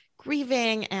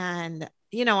grieving. And,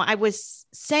 I was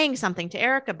saying something to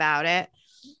Eric about it,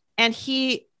 and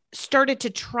he started to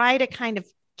try to kind of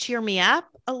cheer me up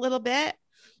a little bit.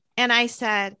 And I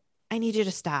said, I need you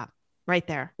to stop right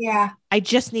there. Yeah. I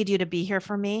just need you to be here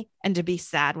for me and to be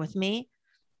sad with me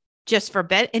just for a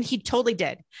bit. And he totally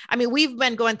did. I mean, we've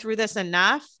been going through this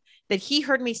enough that he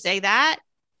heard me say that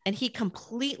and he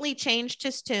completely changed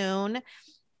his tune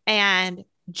and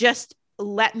just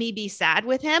let me be sad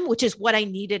with him, which is what I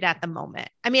needed at the moment.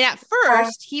 I mean, at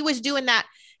first he was doing that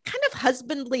kind of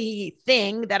husbandly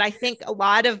thing that I think a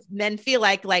lot of men feel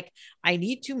like I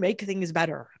need to make things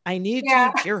better. I need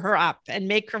to cheer her up and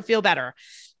make her feel better.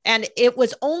 And it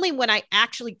was only when I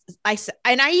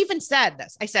even said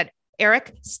this, I said,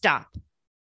 Eric, stop.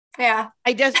 Yeah.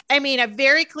 I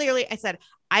very clearly, I said,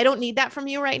 I don't need that from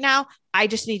you right now. I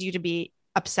just need you to be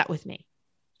upset with me.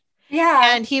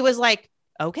 Yeah. And he was like,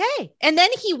 okay. And then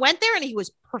he went there and he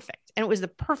was perfect. And it was the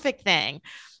perfect thing.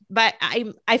 But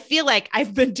I feel like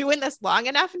I've been doing this long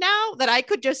enough now that I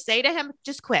could just say to him,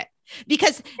 just quit.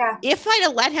 Because if I'd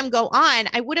have let him go on,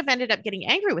 I would have ended up getting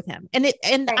angry with him.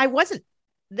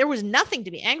 There was nothing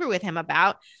to be angry with him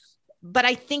about, but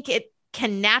I think it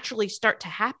can naturally start to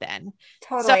happen.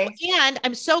 Totally. So, and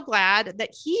I'm so glad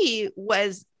that he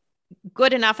was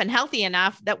good enough and healthy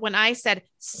enough that when I said,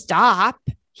 stop,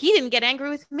 he didn't get angry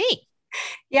with me.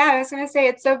 Yeah. I was going to say,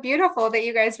 it's so beautiful that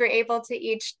you guys were able to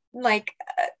each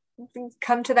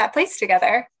come to that place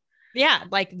together. Yeah.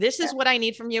 This is what I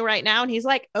need from you right now. And he's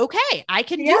like, okay, I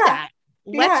can do that.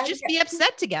 Let's just be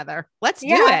upset together. Let's do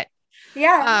it.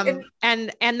 Yeah.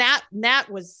 And that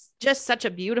was just such a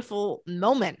beautiful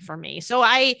moment for me. So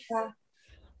I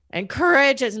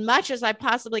encourage as much as I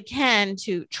possibly can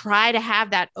to try to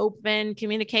have that open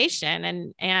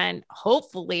communication and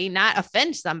hopefully not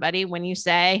offend somebody when you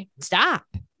say, stop.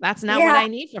 That's not what I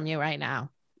need from you right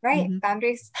now. Right. Mm-hmm.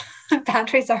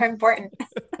 Boundaries are important.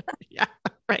 Yeah.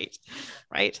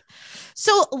 Right.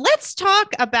 So let's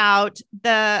talk about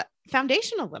the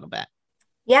foundation a little bit.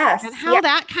 Yes. And how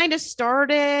that kind of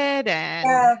started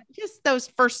and just those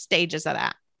first stages of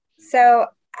that. So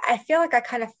I feel like I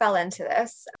kind of fell into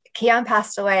this. Keon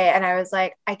passed away and I was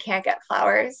like, I can't get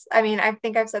flowers. I mean, I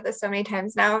think I've said this so many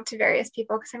times now to various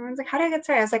people because everyone's like, how did I get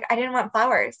started? I was like, I didn't want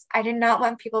flowers. I did not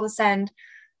want people to send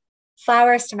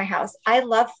flowers to my house. I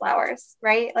love flowers,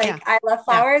 right? I love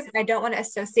flowers and I don't want to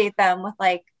associate them with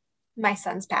my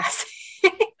son's passing.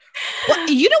 Well,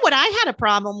 you know what I had a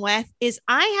problem with is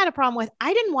I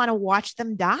didn't want to watch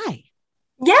them die.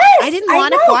 Yes. I didn't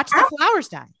want to watch the flowers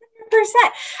die.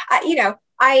 100%.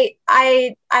 I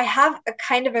have a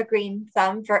kind of a green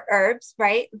thumb for herbs,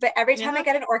 right? But every time I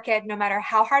get an orchid, no matter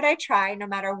how hard I try, no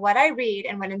matter what I read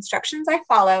and what instructions I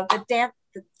follow,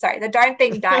 the darn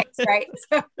thing dies, right?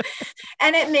 So,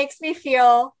 and it makes me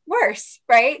feel worse,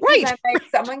 right? Right. I'm like,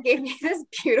 someone gave me this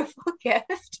beautiful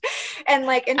gift and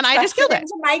I just killed it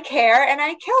into my care and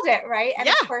I killed it, right? And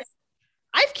of course,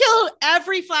 I've killed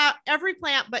every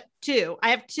plant but two. I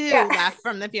have two left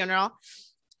from the funeral.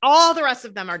 All the rest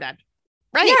of them are dead.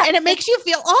 Right. Yeah. And it makes you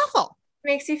feel awful. It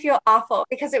makes you feel awful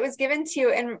because it was given to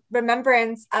you in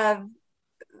remembrance of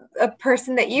a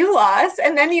person that you lost.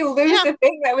 And then you lose the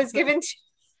thing that was given to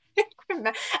you.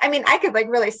 I mean, I could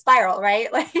really spiral, right?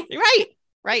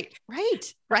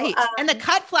 Right. And the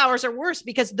cut flowers are worse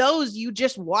because those, you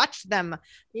just watch them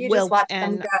wilt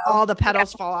and all the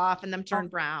petals fall off and them turn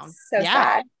brown. So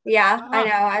sad. Yeah, I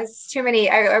know.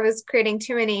 I was creating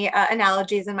too many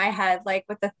analogies in my head,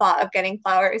 with the thought of getting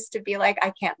flowers to be like,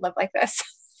 I can't live like this.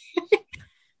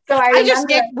 So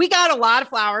we got a lot of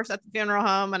flowers at the funeral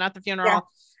home and at the funeral.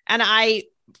 And I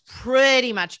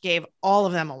pretty much gave all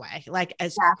of them away,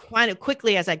 as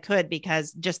quickly as I could,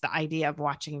 because just the idea of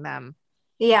watching them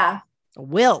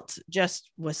wilt just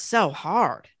was so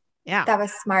hard. Yeah. That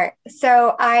was smart.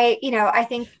 So I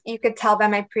think you could tell by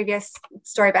my previous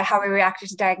story about how we reacted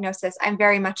to diagnosis. I'm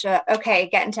very much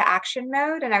get into action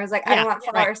mode. And I was like, I don't want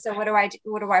flowers. Right. So what do I do?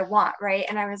 What do I want? Right.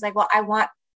 And I was like, well, I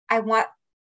want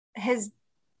his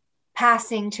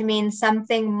passing to mean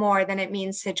something more than it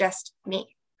means to just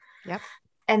me. Yep.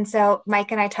 And so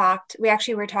Mike and I talked, we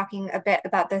actually were talking a bit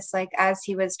about this, as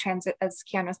he was as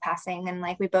Keon was passing. And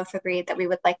we both agreed that we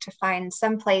would like to find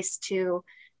some place to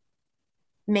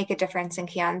make a difference in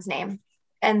Keon's name.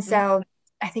 And so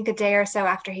I think a day or so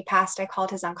after he passed, I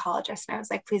called his oncologist and I was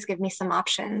like, please give me some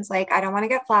options. I don't want to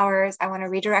get flowers. I want to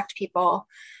redirect people.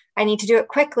 I need to do it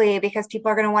quickly because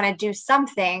people are going to want to do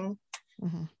something.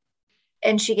 Mm-hmm.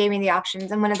 And she gave me the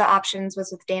options. And one of the options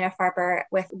was with Dana-Farber,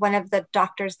 with one of the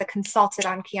doctors that consulted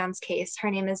on Keon's case. Her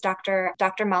name is Dr.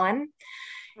 Mullen.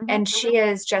 Mm-hmm. And she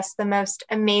is just the most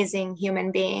amazing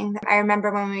human being. I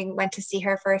remember when we went to see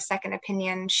her for a second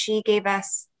opinion, she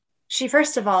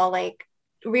first of all, like,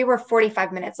 we were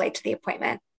 45 minutes late to the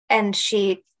appointment, and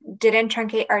she didn't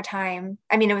truncate our time.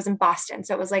 I mean, it was in Boston,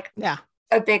 so it was like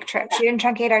a big trip. She didn't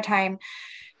truncate our time.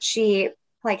 She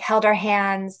like held our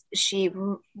hands. She,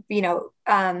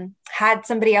 had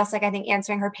somebody else, like, I think,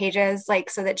 answering her pages,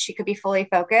 like, so that she could be fully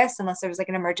focused unless there was like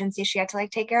an emergency she had to like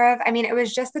take care of. I mean, it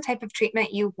was just the type of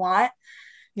treatment you want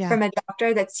from a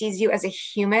doctor that sees you as a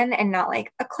human and not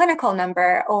like a clinical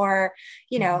number or,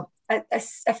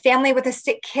 a family with a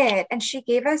sick kid. And she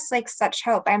gave us like such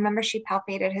hope. I remember she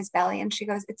palpated his belly and she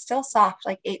goes, "It's still soft,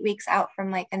 like 8 weeks out from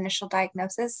like initial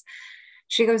diagnosis."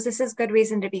 She goes, "This is good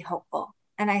reason to be hopeful."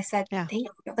 And I said, "Thank you."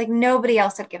 Like, nobody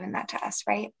else had given that to us.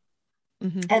 Right.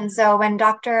 Mm-hmm. And so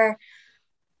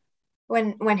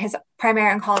when his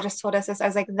primary oncologist told us this, I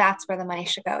was like, that's where the money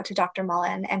should go, to Dr.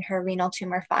 Mullen and her renal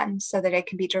tumor fund, so that it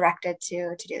can be directed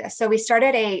to do this. So we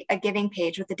started a giving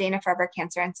page with the Dana-Farber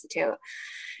Cancer Institute.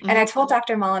 Mm-hmm. And I told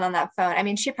Dr. Mullen on that phone, I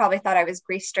mean, she probably thought I was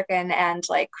grief-stricken and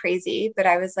like crazy, but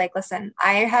I was like, "Listen,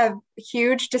 I have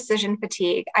huge decision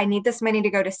fatigue. I need this money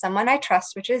to go to someone I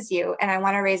trust, which is you. And I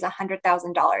want to raise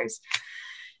 $100,000.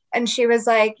 And she was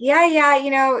like, yeah,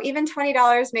 even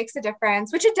 $20 makes a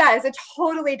difference," which it does. It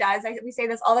totally does. We say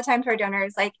this all the time to our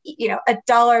donors, like, a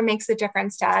dollar makes a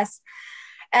difference to us.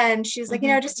 And she's like,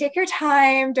 just take your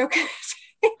time. Don't.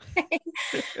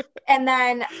 and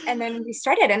then we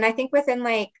started. And I think within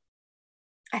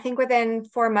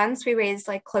 4 months, we raised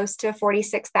like close to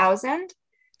 46,000.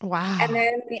 Wow.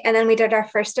 And then we did our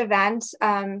first event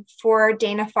for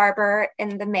Dana-Farber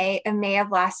in May of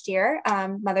last year,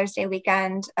 Mother's Day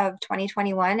weekend of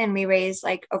 2021. And we raised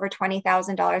like over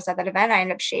 $20,000 at that event. I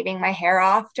ended up shaving my hair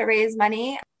off to raise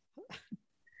money.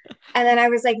 And then I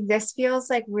was like, this feels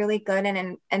like really good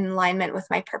and in alignment with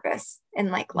my purpose in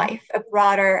like life, a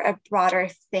broader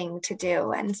thing to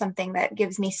do, and something that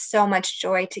gives me so much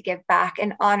joy to give back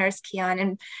and honors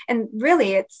Keon. And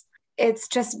really it's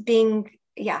just being,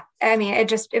 I mean,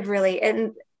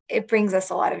 it brings us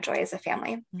a lot of joy as a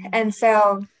family. Mm-hmm. And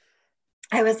so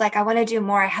I was like, I want to do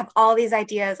more. I have all these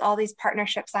ideas, all these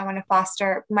partnerships I want to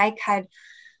foster. Mike had,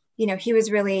 he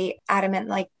was really adamant,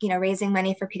 like, raising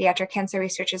money for pediatric cancer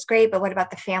research is great, but what about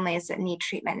the families that need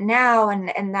treatment now?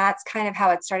 And that's kind of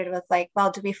how it started with like, well,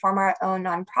 do we form our own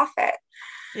nonprofit?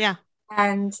 Yeah.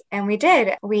 And we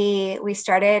did. We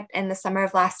started in the summer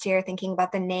of last year thinking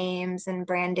about the names and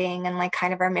branding and like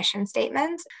kind of our mission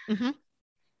statement. Mm-hmm.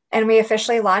 And we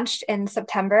officially launched in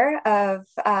September of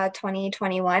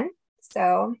 2021.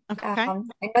 So 9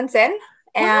 months in.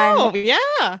 And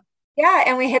yeah. Yeah.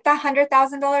 And we hit the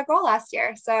 $100,000 goal last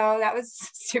year. So that was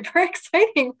super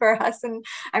exciting for us. And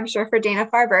I'm sure for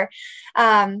Dana-Farber.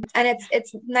 And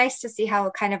it's nice to see how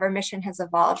kind of our mission has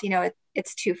evolved.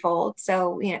 It's twofold.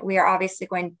 So,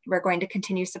 we're going to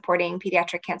continue supporting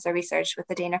pediatric cancer research with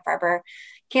the Dana-Farber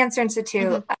Cancer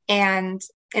Institute, mm-hmm.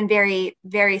 and very,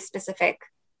 very specific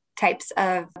types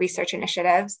of research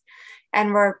initiatives.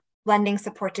 And we're lending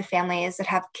support to families that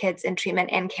have kids in treatment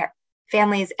and care.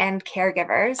 Families and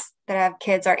caregivers that have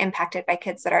kids are impacted by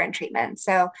kids that are in treatment.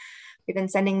 So we've been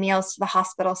sending meals to the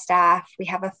hospital staff. We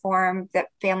have a form that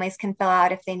families can fill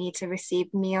out if they need to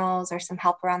receive meals or some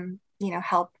help around,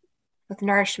 help with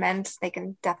nourishment. They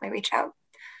can definitely reach out.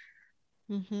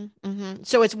 Mm-hmm, mm-hmm.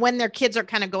 So it's when their kids are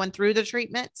kind of going through the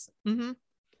treatments. Mm-hmm.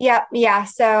 Yeah.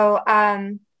 So,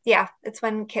 it's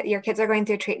when your kids are going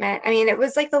through treatment. I mean, it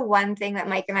was like the one thing that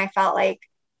Mike and I felt like,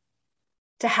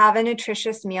 to have a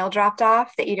nutritious meal dropped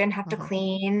off that you didn't have to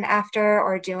clean after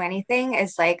or do anything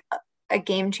is like a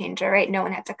game changer, right? No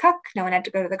one had to cook. No one had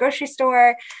to go to the grocery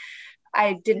store.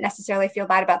 I didn't necessarily feel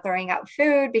bad about throwing out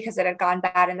food because it had gone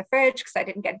bad in the fridge because I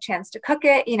didn't get a chance to cook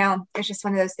it. It's just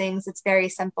one of those things. It's very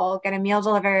simple. Get a meal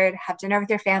delivered, have dinner with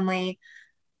your family,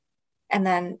 and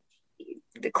then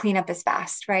the cleanup is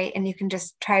fast, right? And you can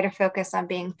just try to focus on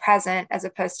being present as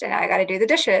opposed to, now I got to do the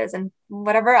dishes and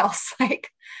whatever else.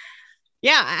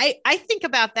 Yeah, I think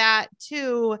about that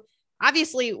too.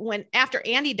 Obviously, after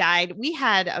Andy died, we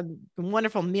had a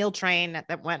wonderful meal train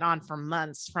that went on for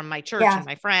months from my church and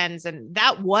my friends, and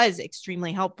that was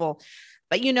extremely helpful.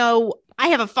 But I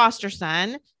have a foster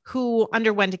son who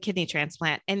underwent a kidney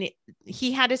transplant, and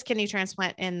he had his kidney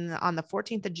transplant on the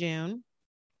 14th of June.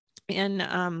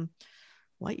 In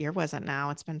what year was it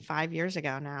now? It's been 5 years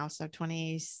ago now, so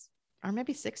 20 or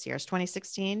maybe 6 years,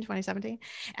 2016, 2017.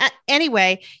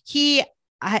 Anyway, he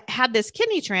I had this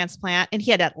kidney transplant and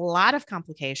he had a lot of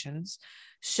complications.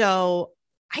 So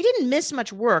I didn't miss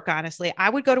much work, honestly. I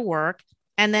would go to work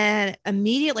and then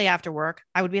immediately after work,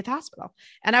 I would be at the hospital.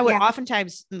 And I would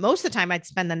oftentimes, most of the time, I'd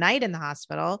spend the night in the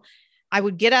hospital. I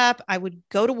would get up, I would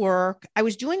go to work. I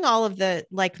was doing all of the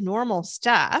like normal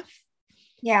stuff.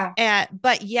 Yeah.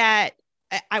 But yet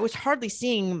I was hardly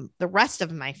seeing the rest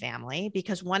of my family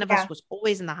because one of us was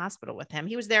always in the hospital with him.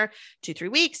 He was there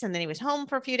 2-3 weeks and then he was home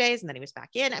for a few days and then he was back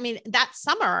in. I mean, that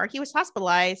summer he was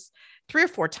hospitalized 3 or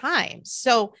 4 times.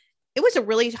 So it was a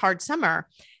really hard summer.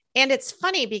 And it's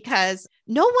funny because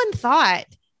no one thought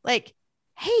like,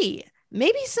 hey,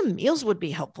 maybe some meals would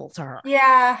be helpful to her.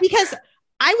 Yeah. Because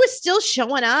I was still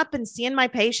showing up and seeing my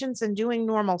patients and doing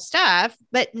normal stuff,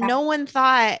 but no one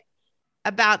thought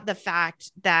about the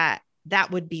fact that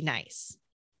that would be nice.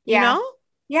 You know?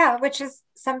 Yeah. Which is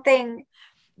something,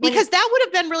 because that would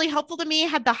have been really helpful to me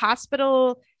had the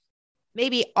hospital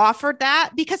maybe offered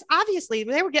that, because obviously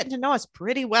they were getting to know us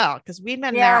pretty well because we'd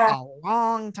been there a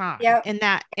long time in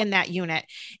that unit.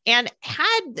 And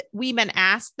had we been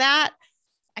asked that,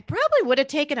 I probably would have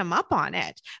taken him up on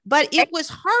it, but it was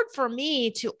hard for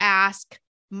me to ask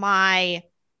my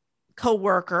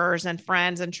coworkers and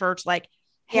friends in church, like,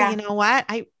 hey, you know what?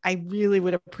 I really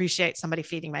would appreciate somebody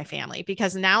feeding my family,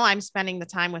 because now I'm spending the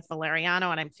time with Valeriano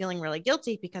and I'm feeling really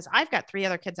guilty because I've got 3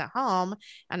 other kids at home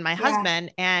and my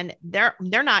husband, and they're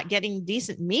not getting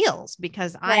decent meals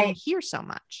because I'm here so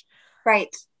much.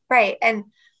 Right. Right. And,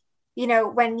 you know,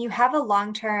 when you have a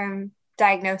long-term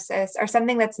diagnosis or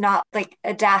something that's not like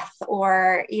a death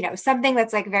or, you know, something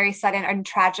that's like very sudden and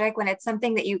tragic, when it's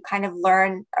something that you kind of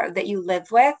learn or that you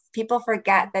live with, people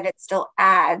forget that it still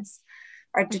adds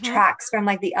or detracts from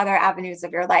like the other avenues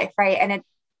of your life. Right. And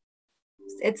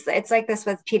it's like this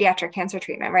with pediatric cancer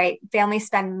treatment, right? Families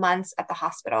spend months at the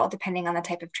hospital, depending on the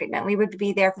type of treatment. We would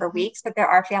be there for weeks, but there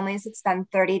are families that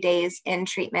spend 30 days in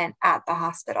treatment at the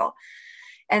hospital.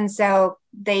 And so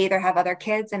they either have other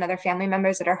kids and other family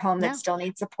members that are home that still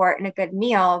need support and a good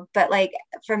meal. But like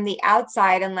from the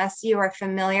outside, unless you are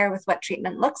familiar with what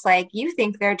treatment looks like, you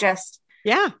think they're just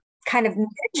kind of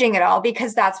managing it all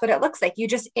because that's what it looks like. You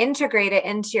just integrate it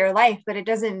into your life, but it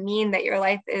doesn't mean that your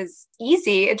life is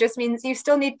easy. It just means you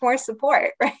still need more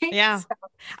support, right? Yeah. So,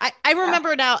 I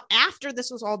remember now after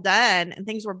this was all done and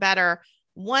things were better,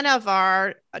 one of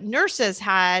our nurses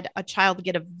had a child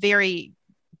get a very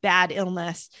bad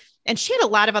illness and she had a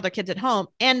lot of other kids at home.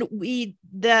 And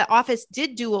the office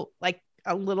did do like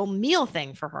a little meal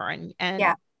thing for her and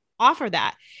offer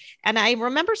that. And I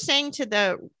remember saying to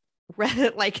the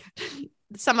like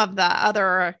some of the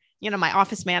other, you know, my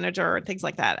office manager and things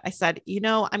like that, I said, you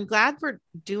know, I'm glad we're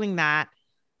doing that.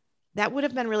 That would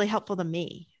have been really helpful to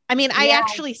me. I mean, I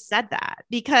actually said that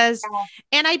because,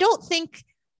 and I don't think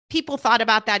people thought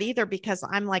about that either because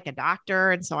I'm like a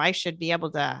doctor. And so I should be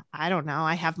able to, I don't know,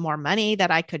 I have more money that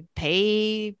I could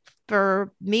pay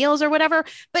for meals or whatever,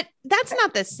 but that's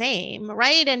not the same.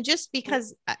 Right. And just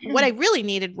because what I really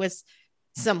needed was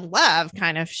some love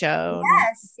kind of shown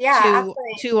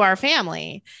to our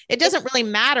family. It doesn't really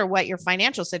matter what your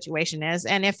financial situation is.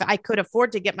 And if I could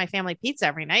afford to get my family pizza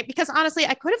every night, because honestly,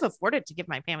 I could have afforded to give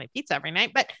my family pizza every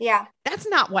night, but that's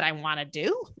not what I want to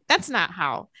do. That's not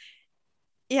how.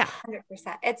 100%.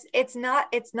 It's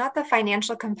not the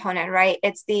financial component, right?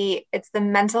 It's the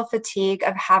mental fatigue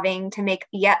of having to make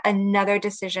yet another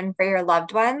decision for your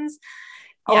loved ones.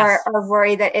 Or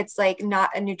worry that it's like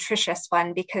not a nutritious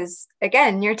one because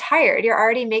again, you're tired. You're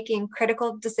already making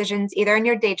critical decisions either in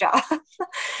your day job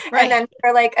and then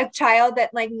for like a child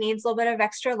that like needs a little bit of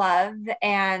extra love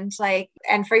and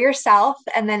for yourself.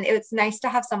 And then it's nice to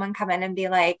have someone come in and be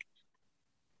like,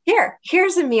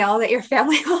 here's a meal that your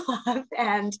family will love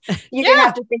and you didn't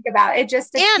have to think about it.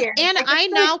 Just and like, I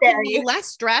now can be less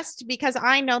stressed because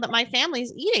I know that my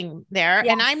family's eating there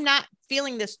and I'm not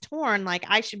feeling this torn like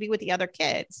I should be with the other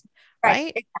kids.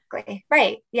 Right. Exactly.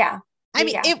 Right. Yeah. I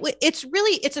mean,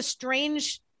 it's a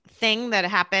strange thing that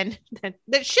happened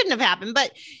that shouldn't have happened,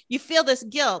 but you feel this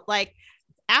guilt. Like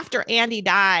after Andy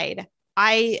died,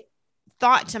 I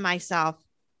thought to myself,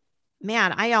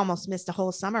 man, I almost missed a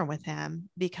whole summer with him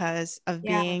because of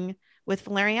being with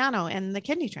Valeriano and the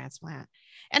kidney transplant.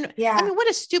 And I mean, what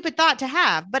a stupid thought to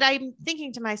have, but I'm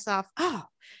thinking to myself, oh,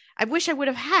 I wish I would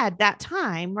have had that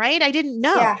time, right? I didn't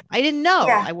know. I didn't know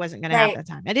I wasn't going to have that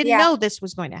time. I didn't know this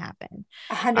was going to happen.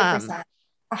 100%.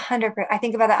 100%. I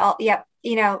think about that all. Yep.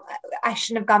 You know, I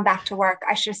shouldn't have gone back to work.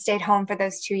 I should have stayed home for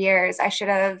those 2 years. I should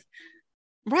have.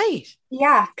 Right.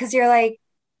 Yeah. Cause you're like,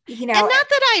 you know, and not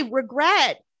that I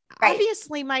regret.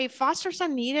 Obviously my foster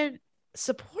son needed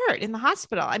support in the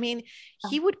hospital. I mean,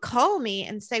 he would call me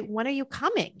and say, when are you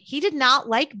coming? He did not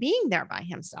like being there by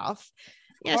himself.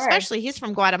 You know, especially he's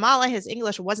from Guatemala. His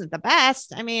English wasn't the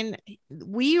best. I mean,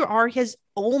 we are his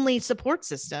only support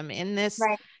system in this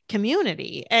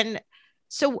community. And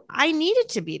so I needed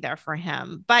to be there for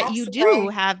him. But Absolutely. You do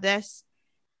have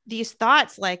these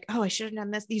thoughts like, oh, I should have done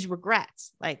this, these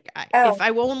regrets. Like if I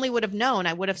only would have known,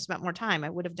 I would have spent more time. I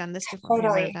would have done this differently.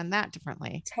 I would have done that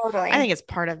differently. Totally. I think it's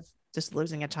part of just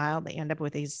losing a child. They end up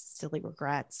with these silly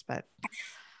regrets, but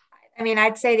I mean,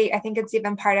 I'd say I think it's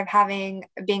even part of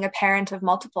being a parent of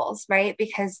multiples, right?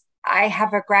 Because I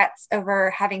have regrets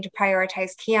over having to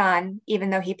prioritize Keon, even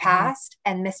though he passed,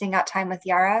 and missing out time with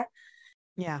Yara.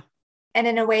 Yeah. And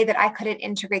in a way that I couldn't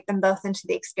integrate them both into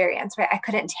the experience, right? I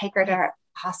couldn't take her to her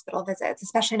hospital visits,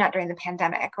 especially not during the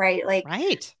pandemic, right? Like,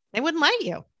 right. They wouldn't let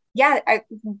you. Yeah.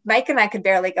 Mike and I could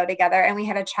barely go together, and we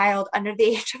had a child under the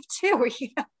age of 2, you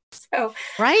know? So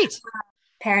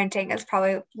parenting is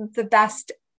probably the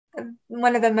best,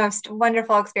 one of the most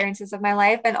wonderful experiences of my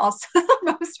life, and also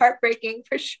the most heartbreaking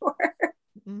for sure.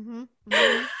 Mm-hmm.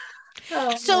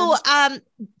 Mm-hmm. So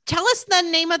tell us the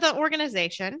name of the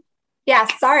organization. Yeah,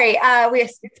 sorry.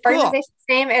 Organization's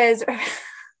name is,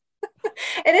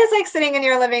 it is like sitting in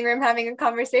your living room having a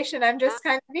conversation. I'm just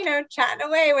kind of, chatting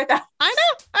away with us. I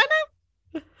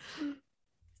know.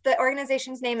 The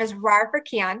organization's name is RAR for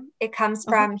Keon. It comes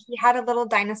from, he had a little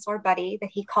dinosaur buddy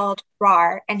that he called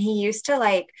RAR, and he used to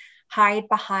like hide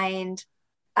behind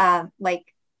like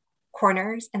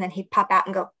corners, and then he'd pop out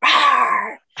and go,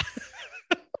 RAR.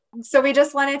 So we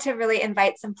just wanted to really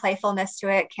invite some playfulness to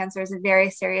it. Cancer is a very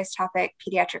serious topic.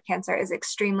 Pediatric cancer is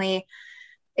extremely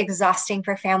exhausting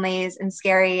for families and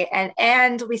scary.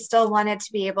 And we still wanted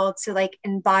to be able to like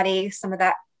embody some of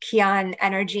that Keon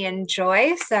energy and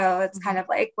joy. So it's kind of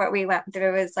like what we went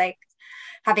through is like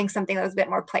having something that was a bit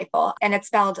more playful, and it's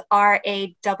spelled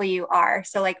RAWR.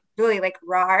 So like really like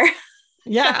RAR.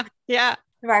 Yeah. Yeah.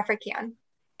 RAR for Keon.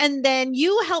 And then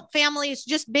you help families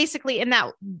just basically in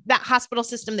that hospital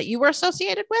system that you were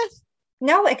associated with?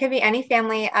 No, it could be any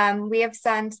family. We have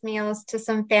sent meals to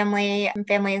some families,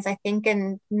 I think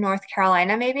in North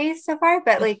Carolina, maybe so far,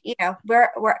 but like,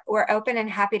 we're open and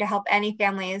happy to help any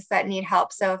families that need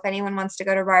help. So if anyone wants to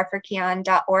go to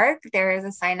rarforkeon.org, there is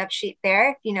a sign up sheet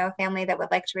there. If you know a family that would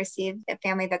like to receive, a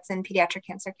family that's in pediatric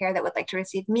cancer care that would like to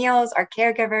receive meals, or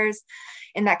caregivers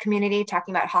in that community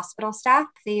talking about hospital staff,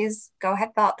 please go ahead,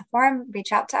 fill out the form,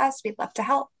 reach out to us. We'd love to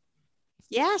help.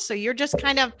 Yeah. So you're just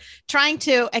kind of trying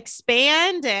to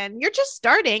expand, and you're just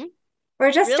starting.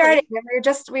 We're just starting.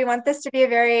 We want this to be a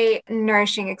very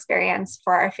nourishing experience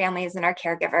for our families and our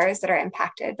caregivers that are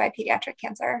impacted by pediatric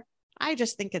cancer. I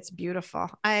just think it's beautiful.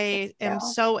 I am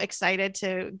so excited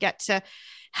to get to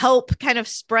help kind of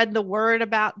spread the word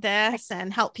about this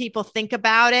and help people think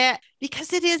about it,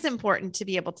 because it is important to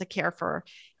be able to care for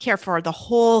the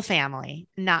whole family,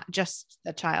 not just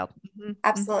the child. Mm-hmm.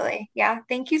 Absolutely. Yeah.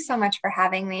 Thank you so much for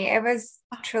having me. It was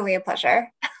truly a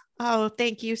pleasure. Oh,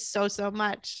 thank you so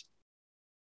much.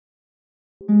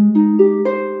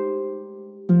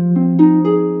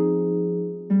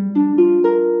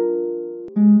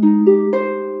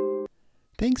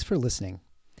 Thanks for listening.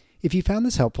 If you found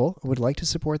this helpful or would like to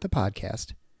support the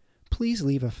podcast, please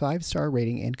leave a 5-star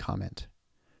rating and comment.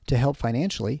 To help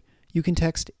financially, you can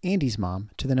text Andy's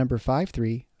Mom to the number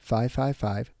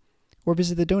 53555 or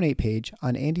visit the donate page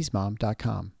on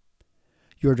andysmom.com.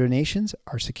 Your donations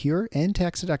are secure and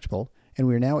tax deductible, and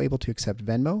we are now able to accept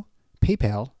Venmo,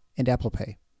 PayPal, and Apple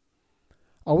Pay.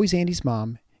 Always Andy's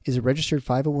Mom is a registered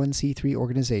 501c3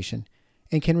 organization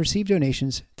and can receive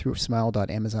donations through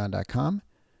smile.amazon.com,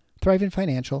 Thrivent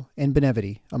Financial, and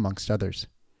Benevity, amongst others.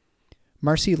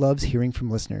 Marcy loves hearing from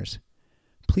listeners.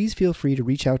 Please feel free to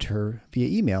reach out to her via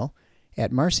email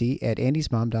at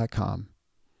marcy@andysmom.com.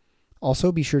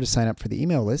 Also, be sure to sign up for the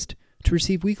email list to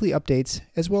receive weekly updates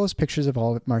as well as pictures of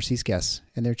all of Marcy's guests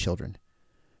and their children.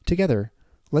 Together,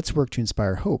 let's work to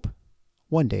inspire hope,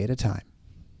 one day at a time.